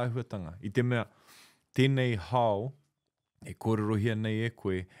āhuatanga. I te mea, tēnei hao, e kōrero hia nei e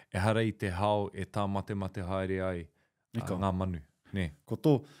koe, e hara i te hao e tāmate haere ai ngā manu. Ne. Ko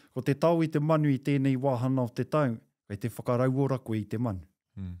te tau i te manu i tēnei wāhana o te tau, kai te whakarauora koe i te manu.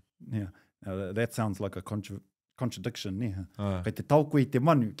 That sounds like a contradiction, ne? Kei te tau koe I te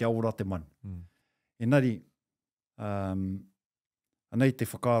manu, kia ora te manu. Engari, anei te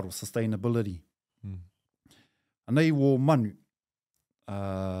whakaaro, sustainability. Anei wō manu,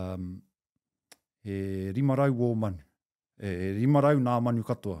 he rimarau wō manu. E rimarau nā manu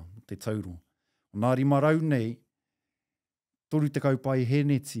katoa, te tauro. O nā rimarau nei, toru te kaupai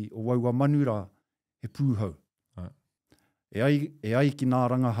heneti o waua manura he pūhau. E ai ki nā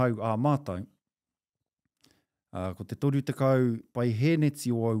rangahau a mātou, ko te toru te kaupai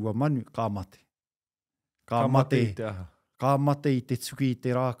heneti o waua manu, ka mate. Ka mate I te tuki I te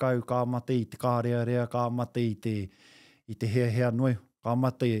rākau, ka mate I te kārearea, ka mate I te hea noe, ka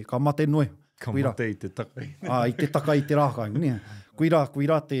mate noe. Ka mate I te takai. I te takai I te rākau, nea.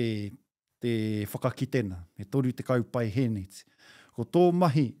 Kuira te whakakitena, he toru te kaupai heneti. Ko tō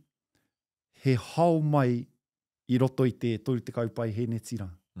mahi, he hau mai I roto I te toru te kaupai heneti rā.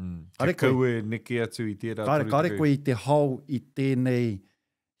 Te kaue neke atu I tērā toru te kaupai. Kare koe I te hau I tēnei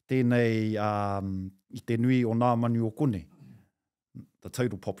I te nui o nā manu o konei. The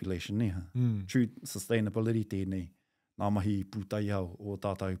total population, ne? True sustainability tēnei. Nā mahi pūtai au o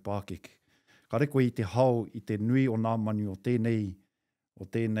tātou pākeke. Kare koe I te hau I te nui o nā manu o tēnei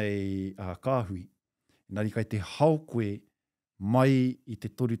kāhui. Nari kai te hau koe mai I te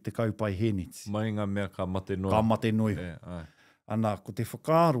toru te kaupai heneti. Mai ngā mea ka mate noe. Ka mate noe. Ana, ko te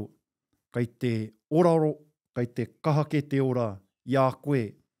whakaaro, kai te oraro, kai te kahake te ora, ia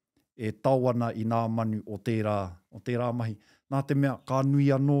koe e tauana I nā manu o tērā mahi. Nā te mea, ka nui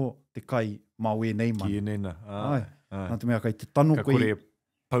anō te kai mā wēnei manu. Ki enena. Nā te mea, kai te tano koe... Ka kore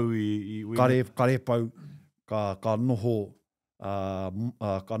pau I wēnei. Kare pau, ka noho,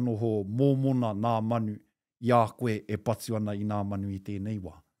 ka noho mōmona nā manu, ia koe e patu ana I nā manu I tēnei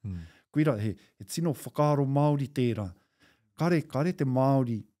wā. Kuira, he tino whakaaro Māori tērā. Kare te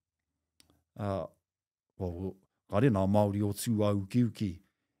Māori, kare nā Māori o tū au kiuki,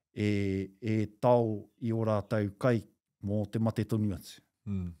 e tau I o rātau kai mō te mate tonu atu.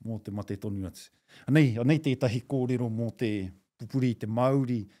 Mō te mate tonu atu. Anei tētahi kōrero mō te pupuri te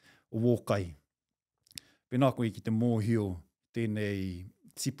Māori o wōkai. Pēnā koe ki te mōhio tēnei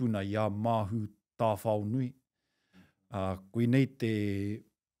tipuna I a māhu Tā Wāo Nui. Koe nei te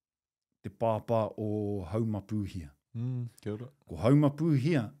pāpā o haumapūhia. Kia ora. Ko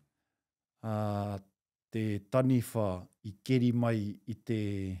haumapūhia, te taniwha I keri mai I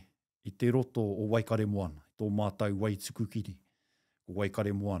te roto o Waikare moana, tō mātou wai tukukiri, o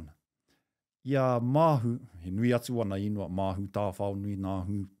Waikare moana. Ia māhu, he nui atu ana inua, māhu Tā Wāo Nui,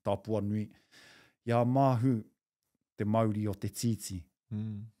 nāhu Tā Pua Nui. Ia māhu te Māori o te titi.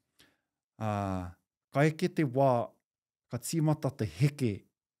 Ka eke te wā, ka tīmata te heke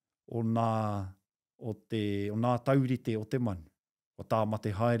o nā taurite o te manu. O tā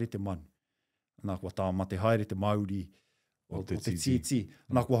mate haere te manu. Nā kua tā mate haere te Māori o te titi.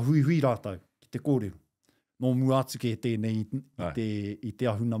 Nā kua hui rātau ki te kōrero. Nō mua atu ke tēnei I te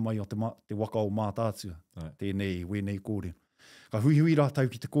ahuna mai o te waka o mātātua. Tēnei wēnei kōrero. Ka hui rātau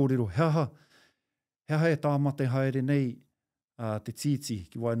ki te kōrero. Hea e tā mate haere nei te titi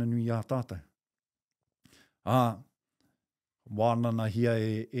ki waina nui a tātou. Wānana hia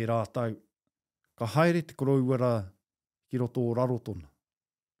e rātau. Ka haere te korauara ki roto o rarotona.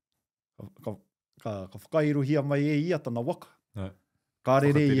 Ka whakairohia mai ia tana waka. Ka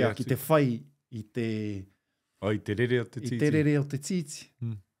rere ia ki te whai I te... I te rere o te titi. I te rere o te titi.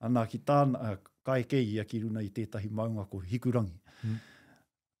 Ana ki tāna, ka eke ia ki runa I tētahi maunga ko hikurangi.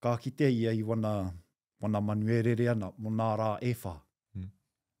 Ka kitea ia I wana manu e rere ana, mo nā rā e whā.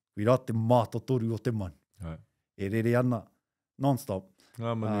 Wira te mātotoru o te manu. E rere ana non-stop.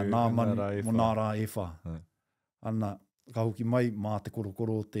 Nā manu, mo nā rā e whā. Ana, ka hoki mai mā te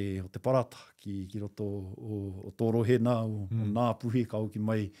korokoro o te parata ki roto o tōrohena o nā puhi, ka hoki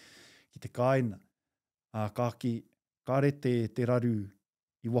mai ki te kāina. Ka re te raru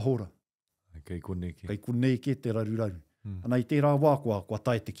I wahora. Kei konei ke te raru. Ana I tērā wā kua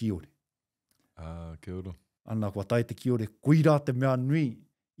tae te kiore. Kia ora. Ana kua tae te kiore. Koirā te mea nui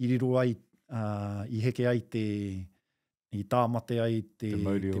I riro ai, I heke ai I tāmate ai te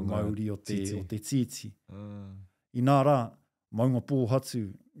Māori o te titi. I nā rā, maunga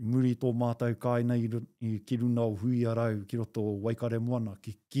pōhatu, muri tō mātou kāina I ki runa o hui arau ki roto o Waikare moana,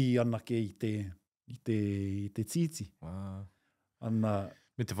 ki anake I te titi. Ana...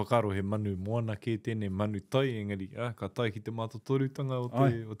 Me te whakaro he manu moana ke tēnei manu tai, engari, ka tai ki te mātotorutanga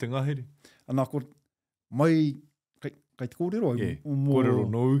o te ngahere. Ana, mai, kai te kōrero au. Kōrero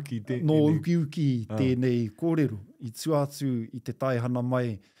no uki tēnei. No uki tēnei kōrero. I tuatu I te taihana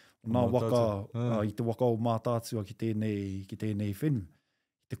mai, nā waka, I te waka o mātātua ki tēnei whenu.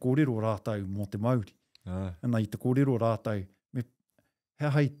 te kōrero rātau mō te Māori. Ana i te kōrero rātau, me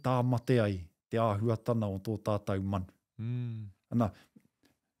hea hei tā mate ai te āhuatana o tō tātou manu. Ana,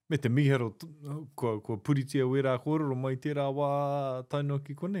 me te miharo, kua puritia wera kōrero mai tērā wā taino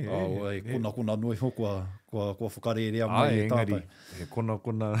ki konei. Kona noi ho kua whakarerea mai e tātou. Kona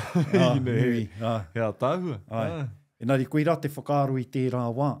nui. Hea tāhua. Engari, koe rā te whakaaro i tērā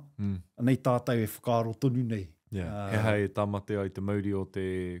wā, nei tātou e whakaaro tonu nei. Hea e tāmate ai te mauri o te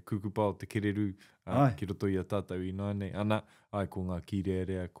kukupa o te kereru, ki roto i a tātou i nāne. Ana, ko ngā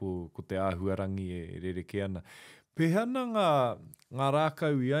kirerea, ko te āhuarangi e rereke ana. Pehana ngā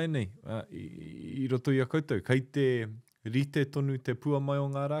rākau i ai nei, i roto i a koutou, kai te rite tonu te pua mai o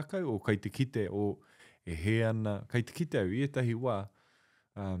ngā rākau, o kai te kite o e he ana, kai te kite au i etahi wā,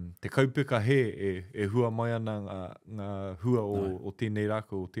 te kaupeka he e hua mai ana ngā hua o tēnei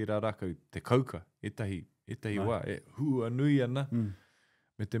rākau, o tērā rākau, te kauka, etahi wā, e hua nui ana,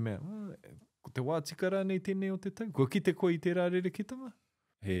 me te mea, ko te wā tikara nei tēnei o te tau, kua kite koe i tērā rerekitanga?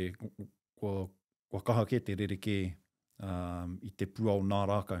 Kua kaha ke te rereke i te pua o nā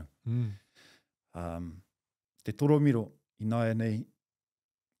rākau. Te toromiro i nāia nei,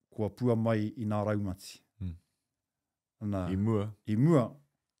 kua pua mai i nā raumati. I mua.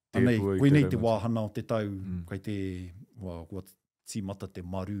 Anei, koe nei te wāhana o te tau, kai te, kua tīmata te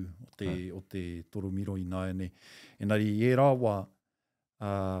maru o te toromiro i nāia nei. Engari, e rā wā,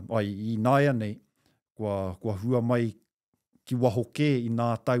 i nāia nei, kua hua mai ki waho kē i nā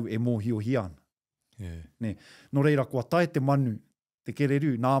tau e mōhio hiana. No reira, kua tae te manu, te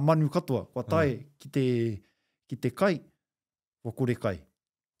kereru, nā manu katoa, kua tae ki te kai, kua kore kai.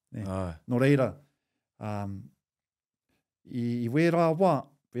 No reira, i wērā wā,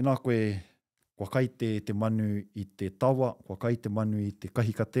 pēnā koe, kua kai te manu i te tawa, kua kai te manu i te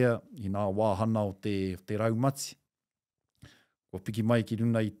kahikatea, i nā wāhana o te raumati. Kua piki mai ki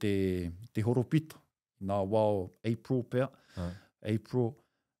runa i te horopito, i nā wā o April pēr. April,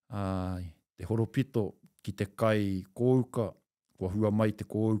 te horopito ki te kai kōuka, kua hua mai te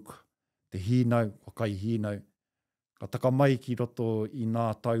kōuka, te hīnau, kua kai hīnau. Ka taka mai ki roto i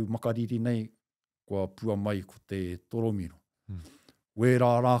nā tau makariri nei, kua pua mai ko te toromiro.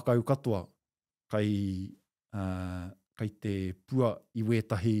 Wērā rākau katoa, kai te pua i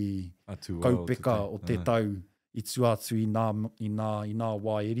wētahi kaupeka o te tau i tuatu i nā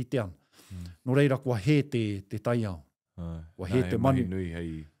wā e rite ana. No reira, kua he te taiao. Kua he te manu.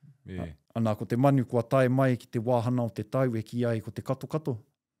 Ana, ko te manu, kua tae mai ki te wāhana o te tau e ki ai ko te kato.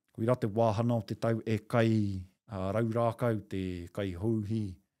 Ko ira te wāhana o te tau e kai raurākau, te kai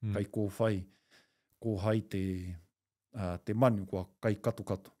hauhi, kai kōwhai, kōhai te manu, kua kai kato.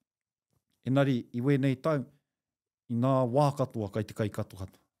 Engari, i wēnei tau, i nā wā katoa kai te kai kato.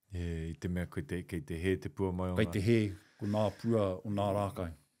 I te mea kei te he te pua mai o ngā. Kai te he, ko nā pua o nā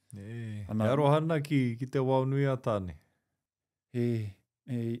rākau. E arohana ki te Wāo Nui a Tāne?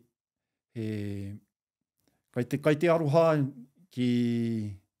 Kai te aroha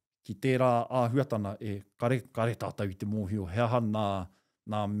ki tērā āhuatana kare tātou i te mōhio. Heaha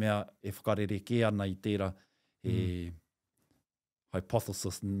nā mea e whakarereke ana i tērā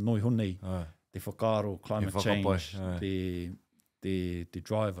hypothesis noi honei, te whakaaro, climate change, te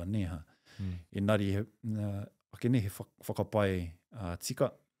driver, neha. Engari, ake ne he whakapai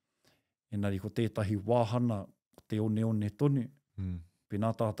tika, engari ko tētahi wāhana, ko te one tonu,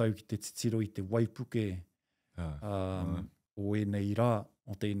 pēnā tātou ki te titiro i te waipuke o enei rā,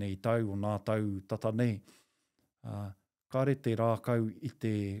 o tēnei tau, o nā tau tata nei. Kare te rākau i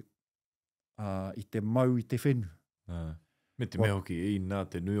te mau i te whenu. Me te mea hoki i nā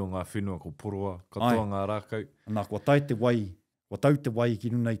te nui o ngā whenua ko poroa, katoa ngā rākau. Nā, kua tau te wai ki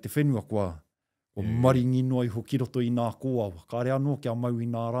runa i te whenua, kua maringi noi hoki roto i nā kōawa. Kāre anō kia mau i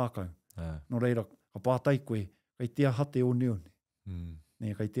nā rākau. No reira, ka pātai koe, kai te aha te one.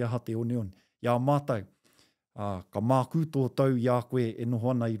 Kai te aha te one. Ia mātou, ka māku tō tau ia koe e noho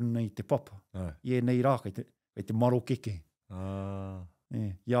ana i runa i te papa. Ie nei rā, kai te maro keke.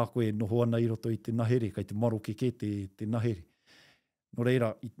 Ia koe e noho ana i roto i te nahere, kai te maro keke te nahere. No reira,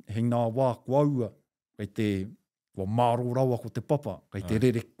 hei nā wā kua aua, kai te māro rawa ko te papa, kai te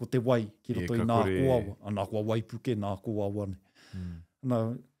rere ko te wai ki roto i nā kōawa. Anā kua waipuke nā kōawa ne. Nā,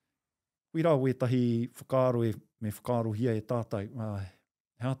 Kuira wētahi whakaaro me whakaaro hia e tātou.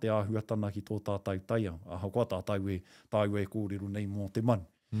 Hea te āhuatana ki tō tātou taiao. Aha kua tātou e kōrero nei mō te manu.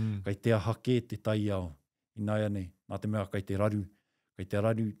 Kai te aha ke te taiao. I nāia nei, nā te mea kai te raru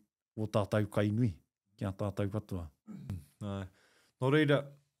o tātou kai nui. Kia tātou katoa. No reira,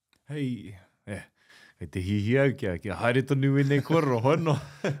 hei Kei te hihi au kia haere tonu e nei kōrero, hono.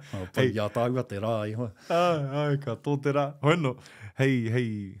 Pai ia tāua te rā i hoa. Ai, ka tō te rā, hono.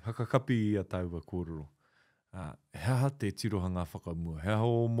 Hei, hakakapi i a tāua kōrero. He aha te tirohanga whakamua. He aha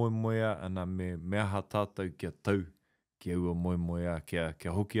o moe moea ana me aha tātou kia tau. Kia ua moe moea,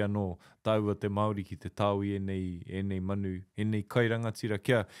 kia hoki anō tāua te Māori ki te tāu i enei manu, enei kairangatira.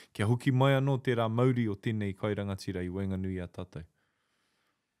 Kia hoki mai anō te rā Māori o tēnei kairangatira i Wainganui a tātou.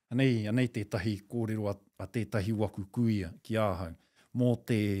 Anei tētahi kōrero a tētahi waku kuia ki āhau. Mō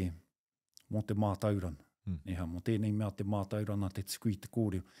te Mātauranga. Neha, mō tēnei mea te Mātauranga te tuku i te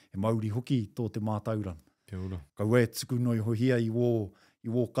kōrero. He Māori hoki tō te Mātauranga. Kia ora. Kau e tuku noi hohia i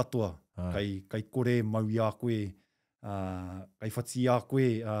wō katoa. Kai kore mau i a koe, kai whati i a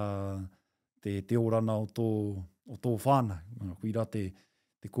koe te orana o tō whānau. Kuira te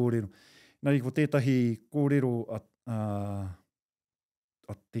kōrero. Nari, ko tētahi kōrero a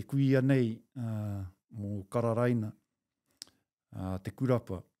te kuia nei mō Kararaina, te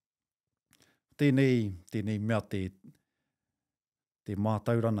kurapa. Tēnei mea te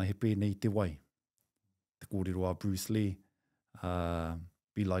Mātauranga he pēnei te wai. Te kōrero a Bruce Lee,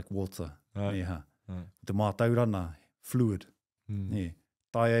 be like water. Te Mātauranga, fluid.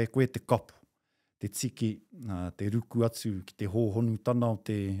 Tai e koe te kapu, te tiki, te ruku atu ki te hōhonu tana o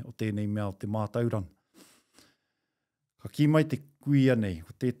tēnei mea o te Mātauranga. Ka ki mai te kuia nei,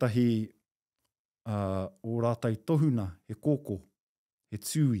 ko tētahi o rātai tohuna, he kōkō, he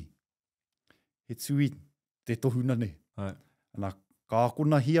tūi. He tūi te tohuna nei. Ana, ka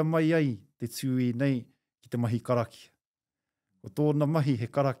akona hia mai ai te tūi nei ki te mahi karakia. Ko tōna mahi he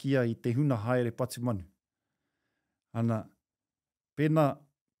karakia i te huna haere patu manu. Ana, pena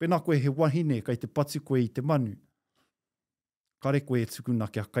koe he wahine kai te patu koe i te manu, kare koe e tukuna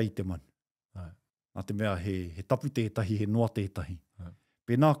kia kai te manu. Nā te mea he tapu tētahi, he noa tētahi.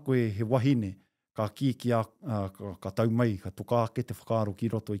 Pēnā koe he wahine, ka ka tau mai, ka toka ake te whakaaro ki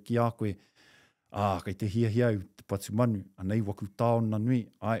roto i ki a koe, kai te hia au te patu manu, anei waku tāona nui,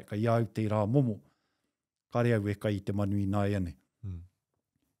 kai au te rā momo, kare au e kai te manu i nāi ane.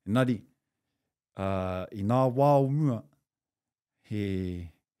 Nari, i nā wāo mua,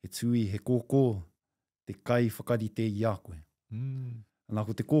 he tui, he kōkō, te kai whakarite i a koe. Nā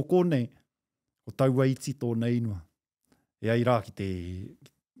ko te kōkō nei, ko taua iti tōna inua. E ai rā ki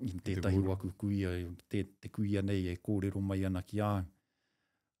tētahi waku kuia, te kuia nei e kōrero mai ana ki āu.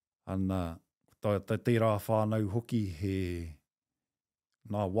 Ana, te rā whānau hoki he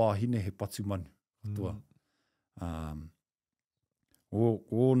nā wāhine he patu manu.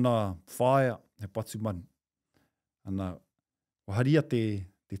 O nā whāia he patu manu. Ana, o haria te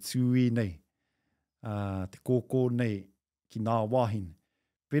tūi nei, te kōkō nei ki nā wāhine.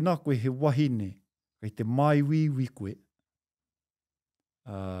 Pēnā koe he wahine, kai te maiwiwi koe,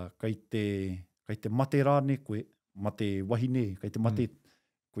 kai te mate rāne koe, mate wahine, kai te mate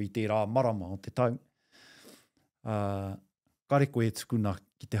koe i te rā marama o te tau. Kare koe e tukuna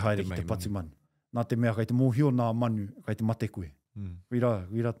ki te haere ki te patu manu. Nā te mea kai te mōhio nā manu, kai te mate koe.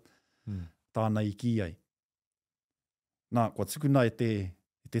 Wira tāna i ki ai. Nā, kua tukuna e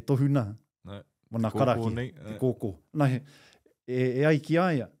te tohuna, mana karaki, te kōkō. Nā, e ai ki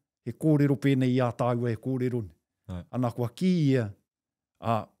aia, he kōrero pēnei i a tāua he kōrero ni. Ana kua ki ia,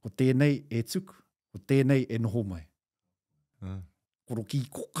 ko tēnei e tuku, ko tēnei e noho mai. Koro ki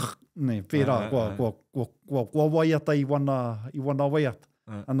koka, pērā, kua waiata i wana waiata.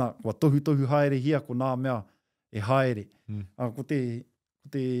 Ana, kua tohu haere hia, ko nā mea e haere. Ko te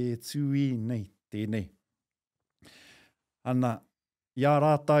tūi nei, tēnei. Ana, ia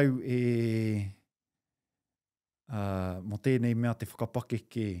rātau mo tēnei mea te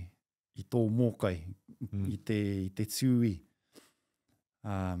whakapakeke i tō mōkai, i te tūi.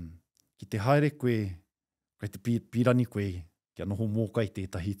 Ki te haere koe, kai te pirani koe, kia noho mōkai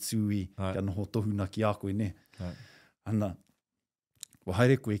tētahi tūi, kia noho tohuna ki a koe ne. Ana, wa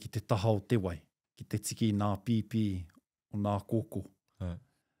haere koe ki te taha o te wai, ki te tiki nā pipi o nā kōkō.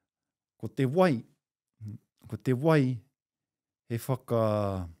 Ko te wai, he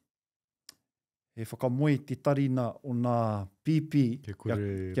whakamoe te tarina o nā pipi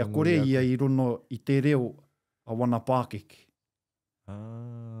kia kore ia i rono i te reo a wana pākeke.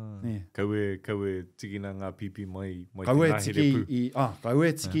 Kau e tikina ngā pipi mai te ngahere pū. Kau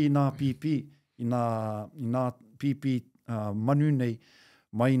e tiki nā pipi i nā pipi manu nei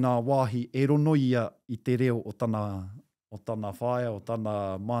mai nā wāhi e rono ia i te reo o tana whaia, o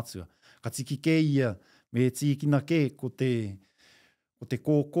tana mātua. Ka tiki ke ia me tikina ke ko te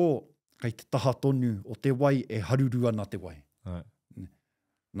kōkō, kai te taha tonu o te wai e haruru ana te wai.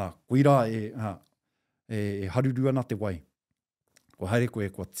 Nā, koira e haruru ana te wai. Ko haere koe,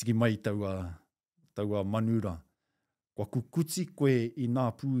 kua tiki mai taua taua manura. Kua kukuti koe i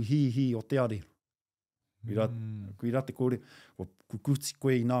nā pū hihi o te arero. Kuira te kore, kua kukuti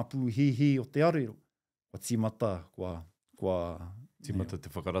koe i nā pū hihi o te arero. Kua tīmata, Tīmata te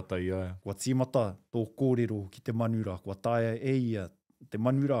whakarata i aia. Kua tīmata tō kōrero ki te manura, kua tāia e ia te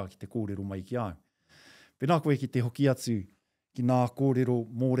manura ki te kōrero mai ki au. Pēnā koe ki te hoki atu ki nā kōrero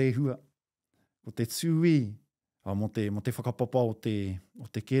mō rehua, ko te tūi, mo te whakapapa o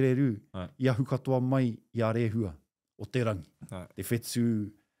te kereru, ia hukatoa mai i a rehua o te rangi. Te whetū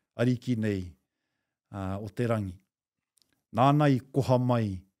ariki nei o te rangi. Nānei koha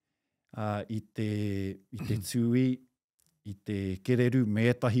mai i te tūi, i te kereru me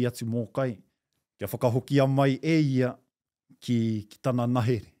etahi atu mō kai, kia whakahokia mai e ia ki tana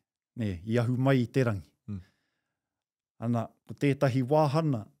nahere, i ahu mai i te rangi. Ana, ko tētahi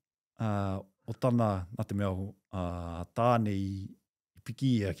wāhana o tana, nā te mea tāne i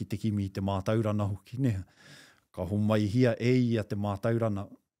piki ia ki te kimi i te Mātauranga hoki, ka ho mai hia e ia te Mātauranga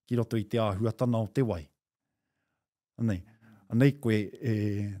ki roto i te āhuatana o te wai. Anei koe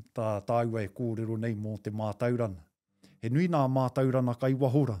tā tāua e kōrero nei mō te Mātauranga. He nui nā Mātauranga kai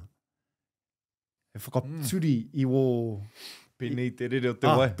wahora. He whakaturi i o... Pēnei te rere o te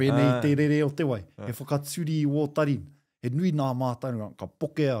wai. Pēnei te rere o te wai. He whakaturi i o tarin. He nui nā Mātauranga. Ka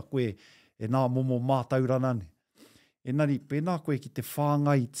pokea koe e nā momo Mātauranga ne. Enari, pēnā koe ki te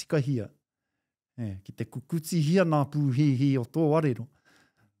whāngai tikahia. Ki te kukuti hia nā pūhihi o tō arero.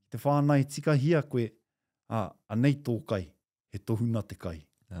 Ki te whāngai tikahia koe, anei tō kai. He tohuna te kai.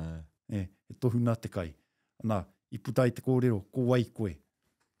 He tohuna te kai. Anā, i puta i te kōrero, ko wai koe.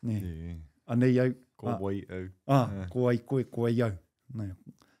 Anei au. Ko wai au. Ko wai koe, ko wai au.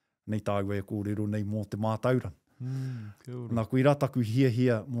 Nei tāua e kōrero nei mō te Mātauranga. Nā koe rataku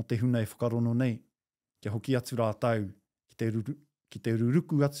hia mō te huna e whakarono nei, kia hoki atu rātau ki te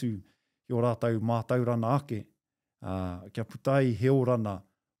ruruku atu i o rātau Mātauranga ake, kia putai heorana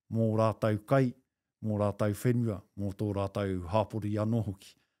mō rātau kai, mō rātau whenua, mō tō rātau hāpori anō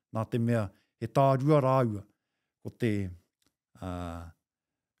hoki. Nā te mea, he tārua rāua, ko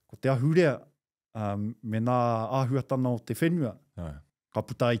te ahurea me nā āhuatana o te whenua, ka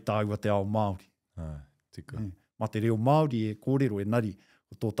putai tāua te ao Māori. Tika. Ma te reo Māori e kōrero e nari,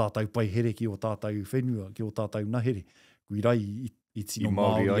 o tō tātou pai here ki o tātou whenua, ki o tātou nahere, kui rai i tino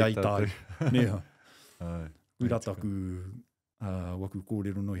Māori ai tāu. Neha. Kui rataku waku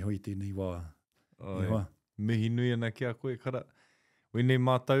kōrero noi hoi tēnei wā. Mihi nui ana ki a koe kara. Wene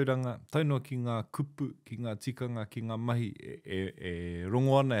Mātauranga, taunua ki ngā kupu, ki ngā tikanga, ki ngā mahi, e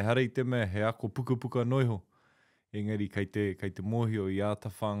rongo ana, e harei te mea, he ako puka noiho. Engari, kei te mōhio i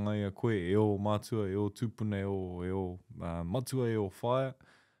āta whāngai a koe, e o mātua, e o tūpuna, e o matua, e o whaia,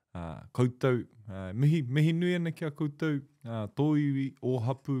 koutou, mihi nui ana ki a koutou, tō iwi, o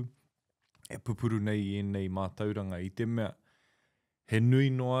hapu, e pupuru nei i nei Mātauranga, i te mea, he nui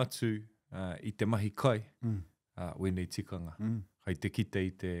no atu i te mahi kai, wene tikanga. Kei te kite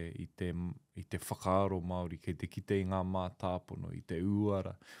i te whakaaro Māori, kei te kite i ngā mātāpono, i te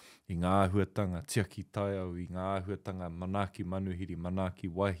uara, i ngā āhuatanga tiaki taiau, i ngā āhuatanga manaki manuhiri,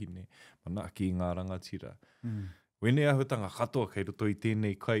 manaki wahine, manaki i ngā rangatira. Wene āhuatanga katoa kei roto i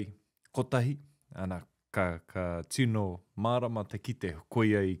tēnei kai kotahi, ana ka tino mārama te kite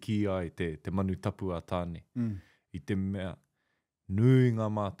koia i ki ai te manu tapu a Tāne. I te mea, nui ngā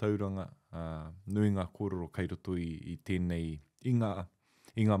Mātauranga, nui ngā kōrero kei roto i tēnei I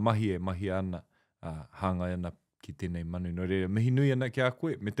ngā mahi e mahi ana, hāngai ana ki tēnei manu. No reira, mihi nui ana ki a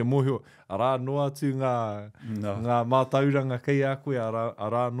koe, me te mōhio, arā noa atu ngā Mātauranga kei a koe,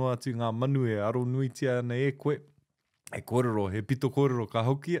 arā noa atu ngā manu e aro nuitia ana e koe. E kōrero, he pito kōrero ka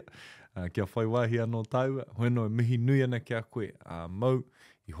hokia, kia whai wāhi anō tāua. Hoeno, mihi nui ana ki a koe, mau,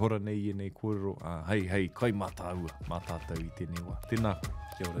 i hora nei e nei kōrero, hei, kai mātāua, mātātau i tēnei wā. Tēnā koe.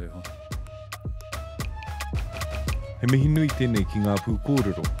 Kia ora e hoa. He mihi nui tēnei ki ngā Pū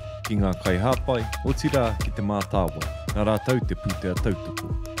Kōrero, ki ngā kai hāpai, otirā ki te mātāwa, nā rātau te pūtea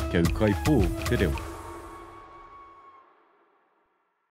tautoko, kia ukai pō te reo.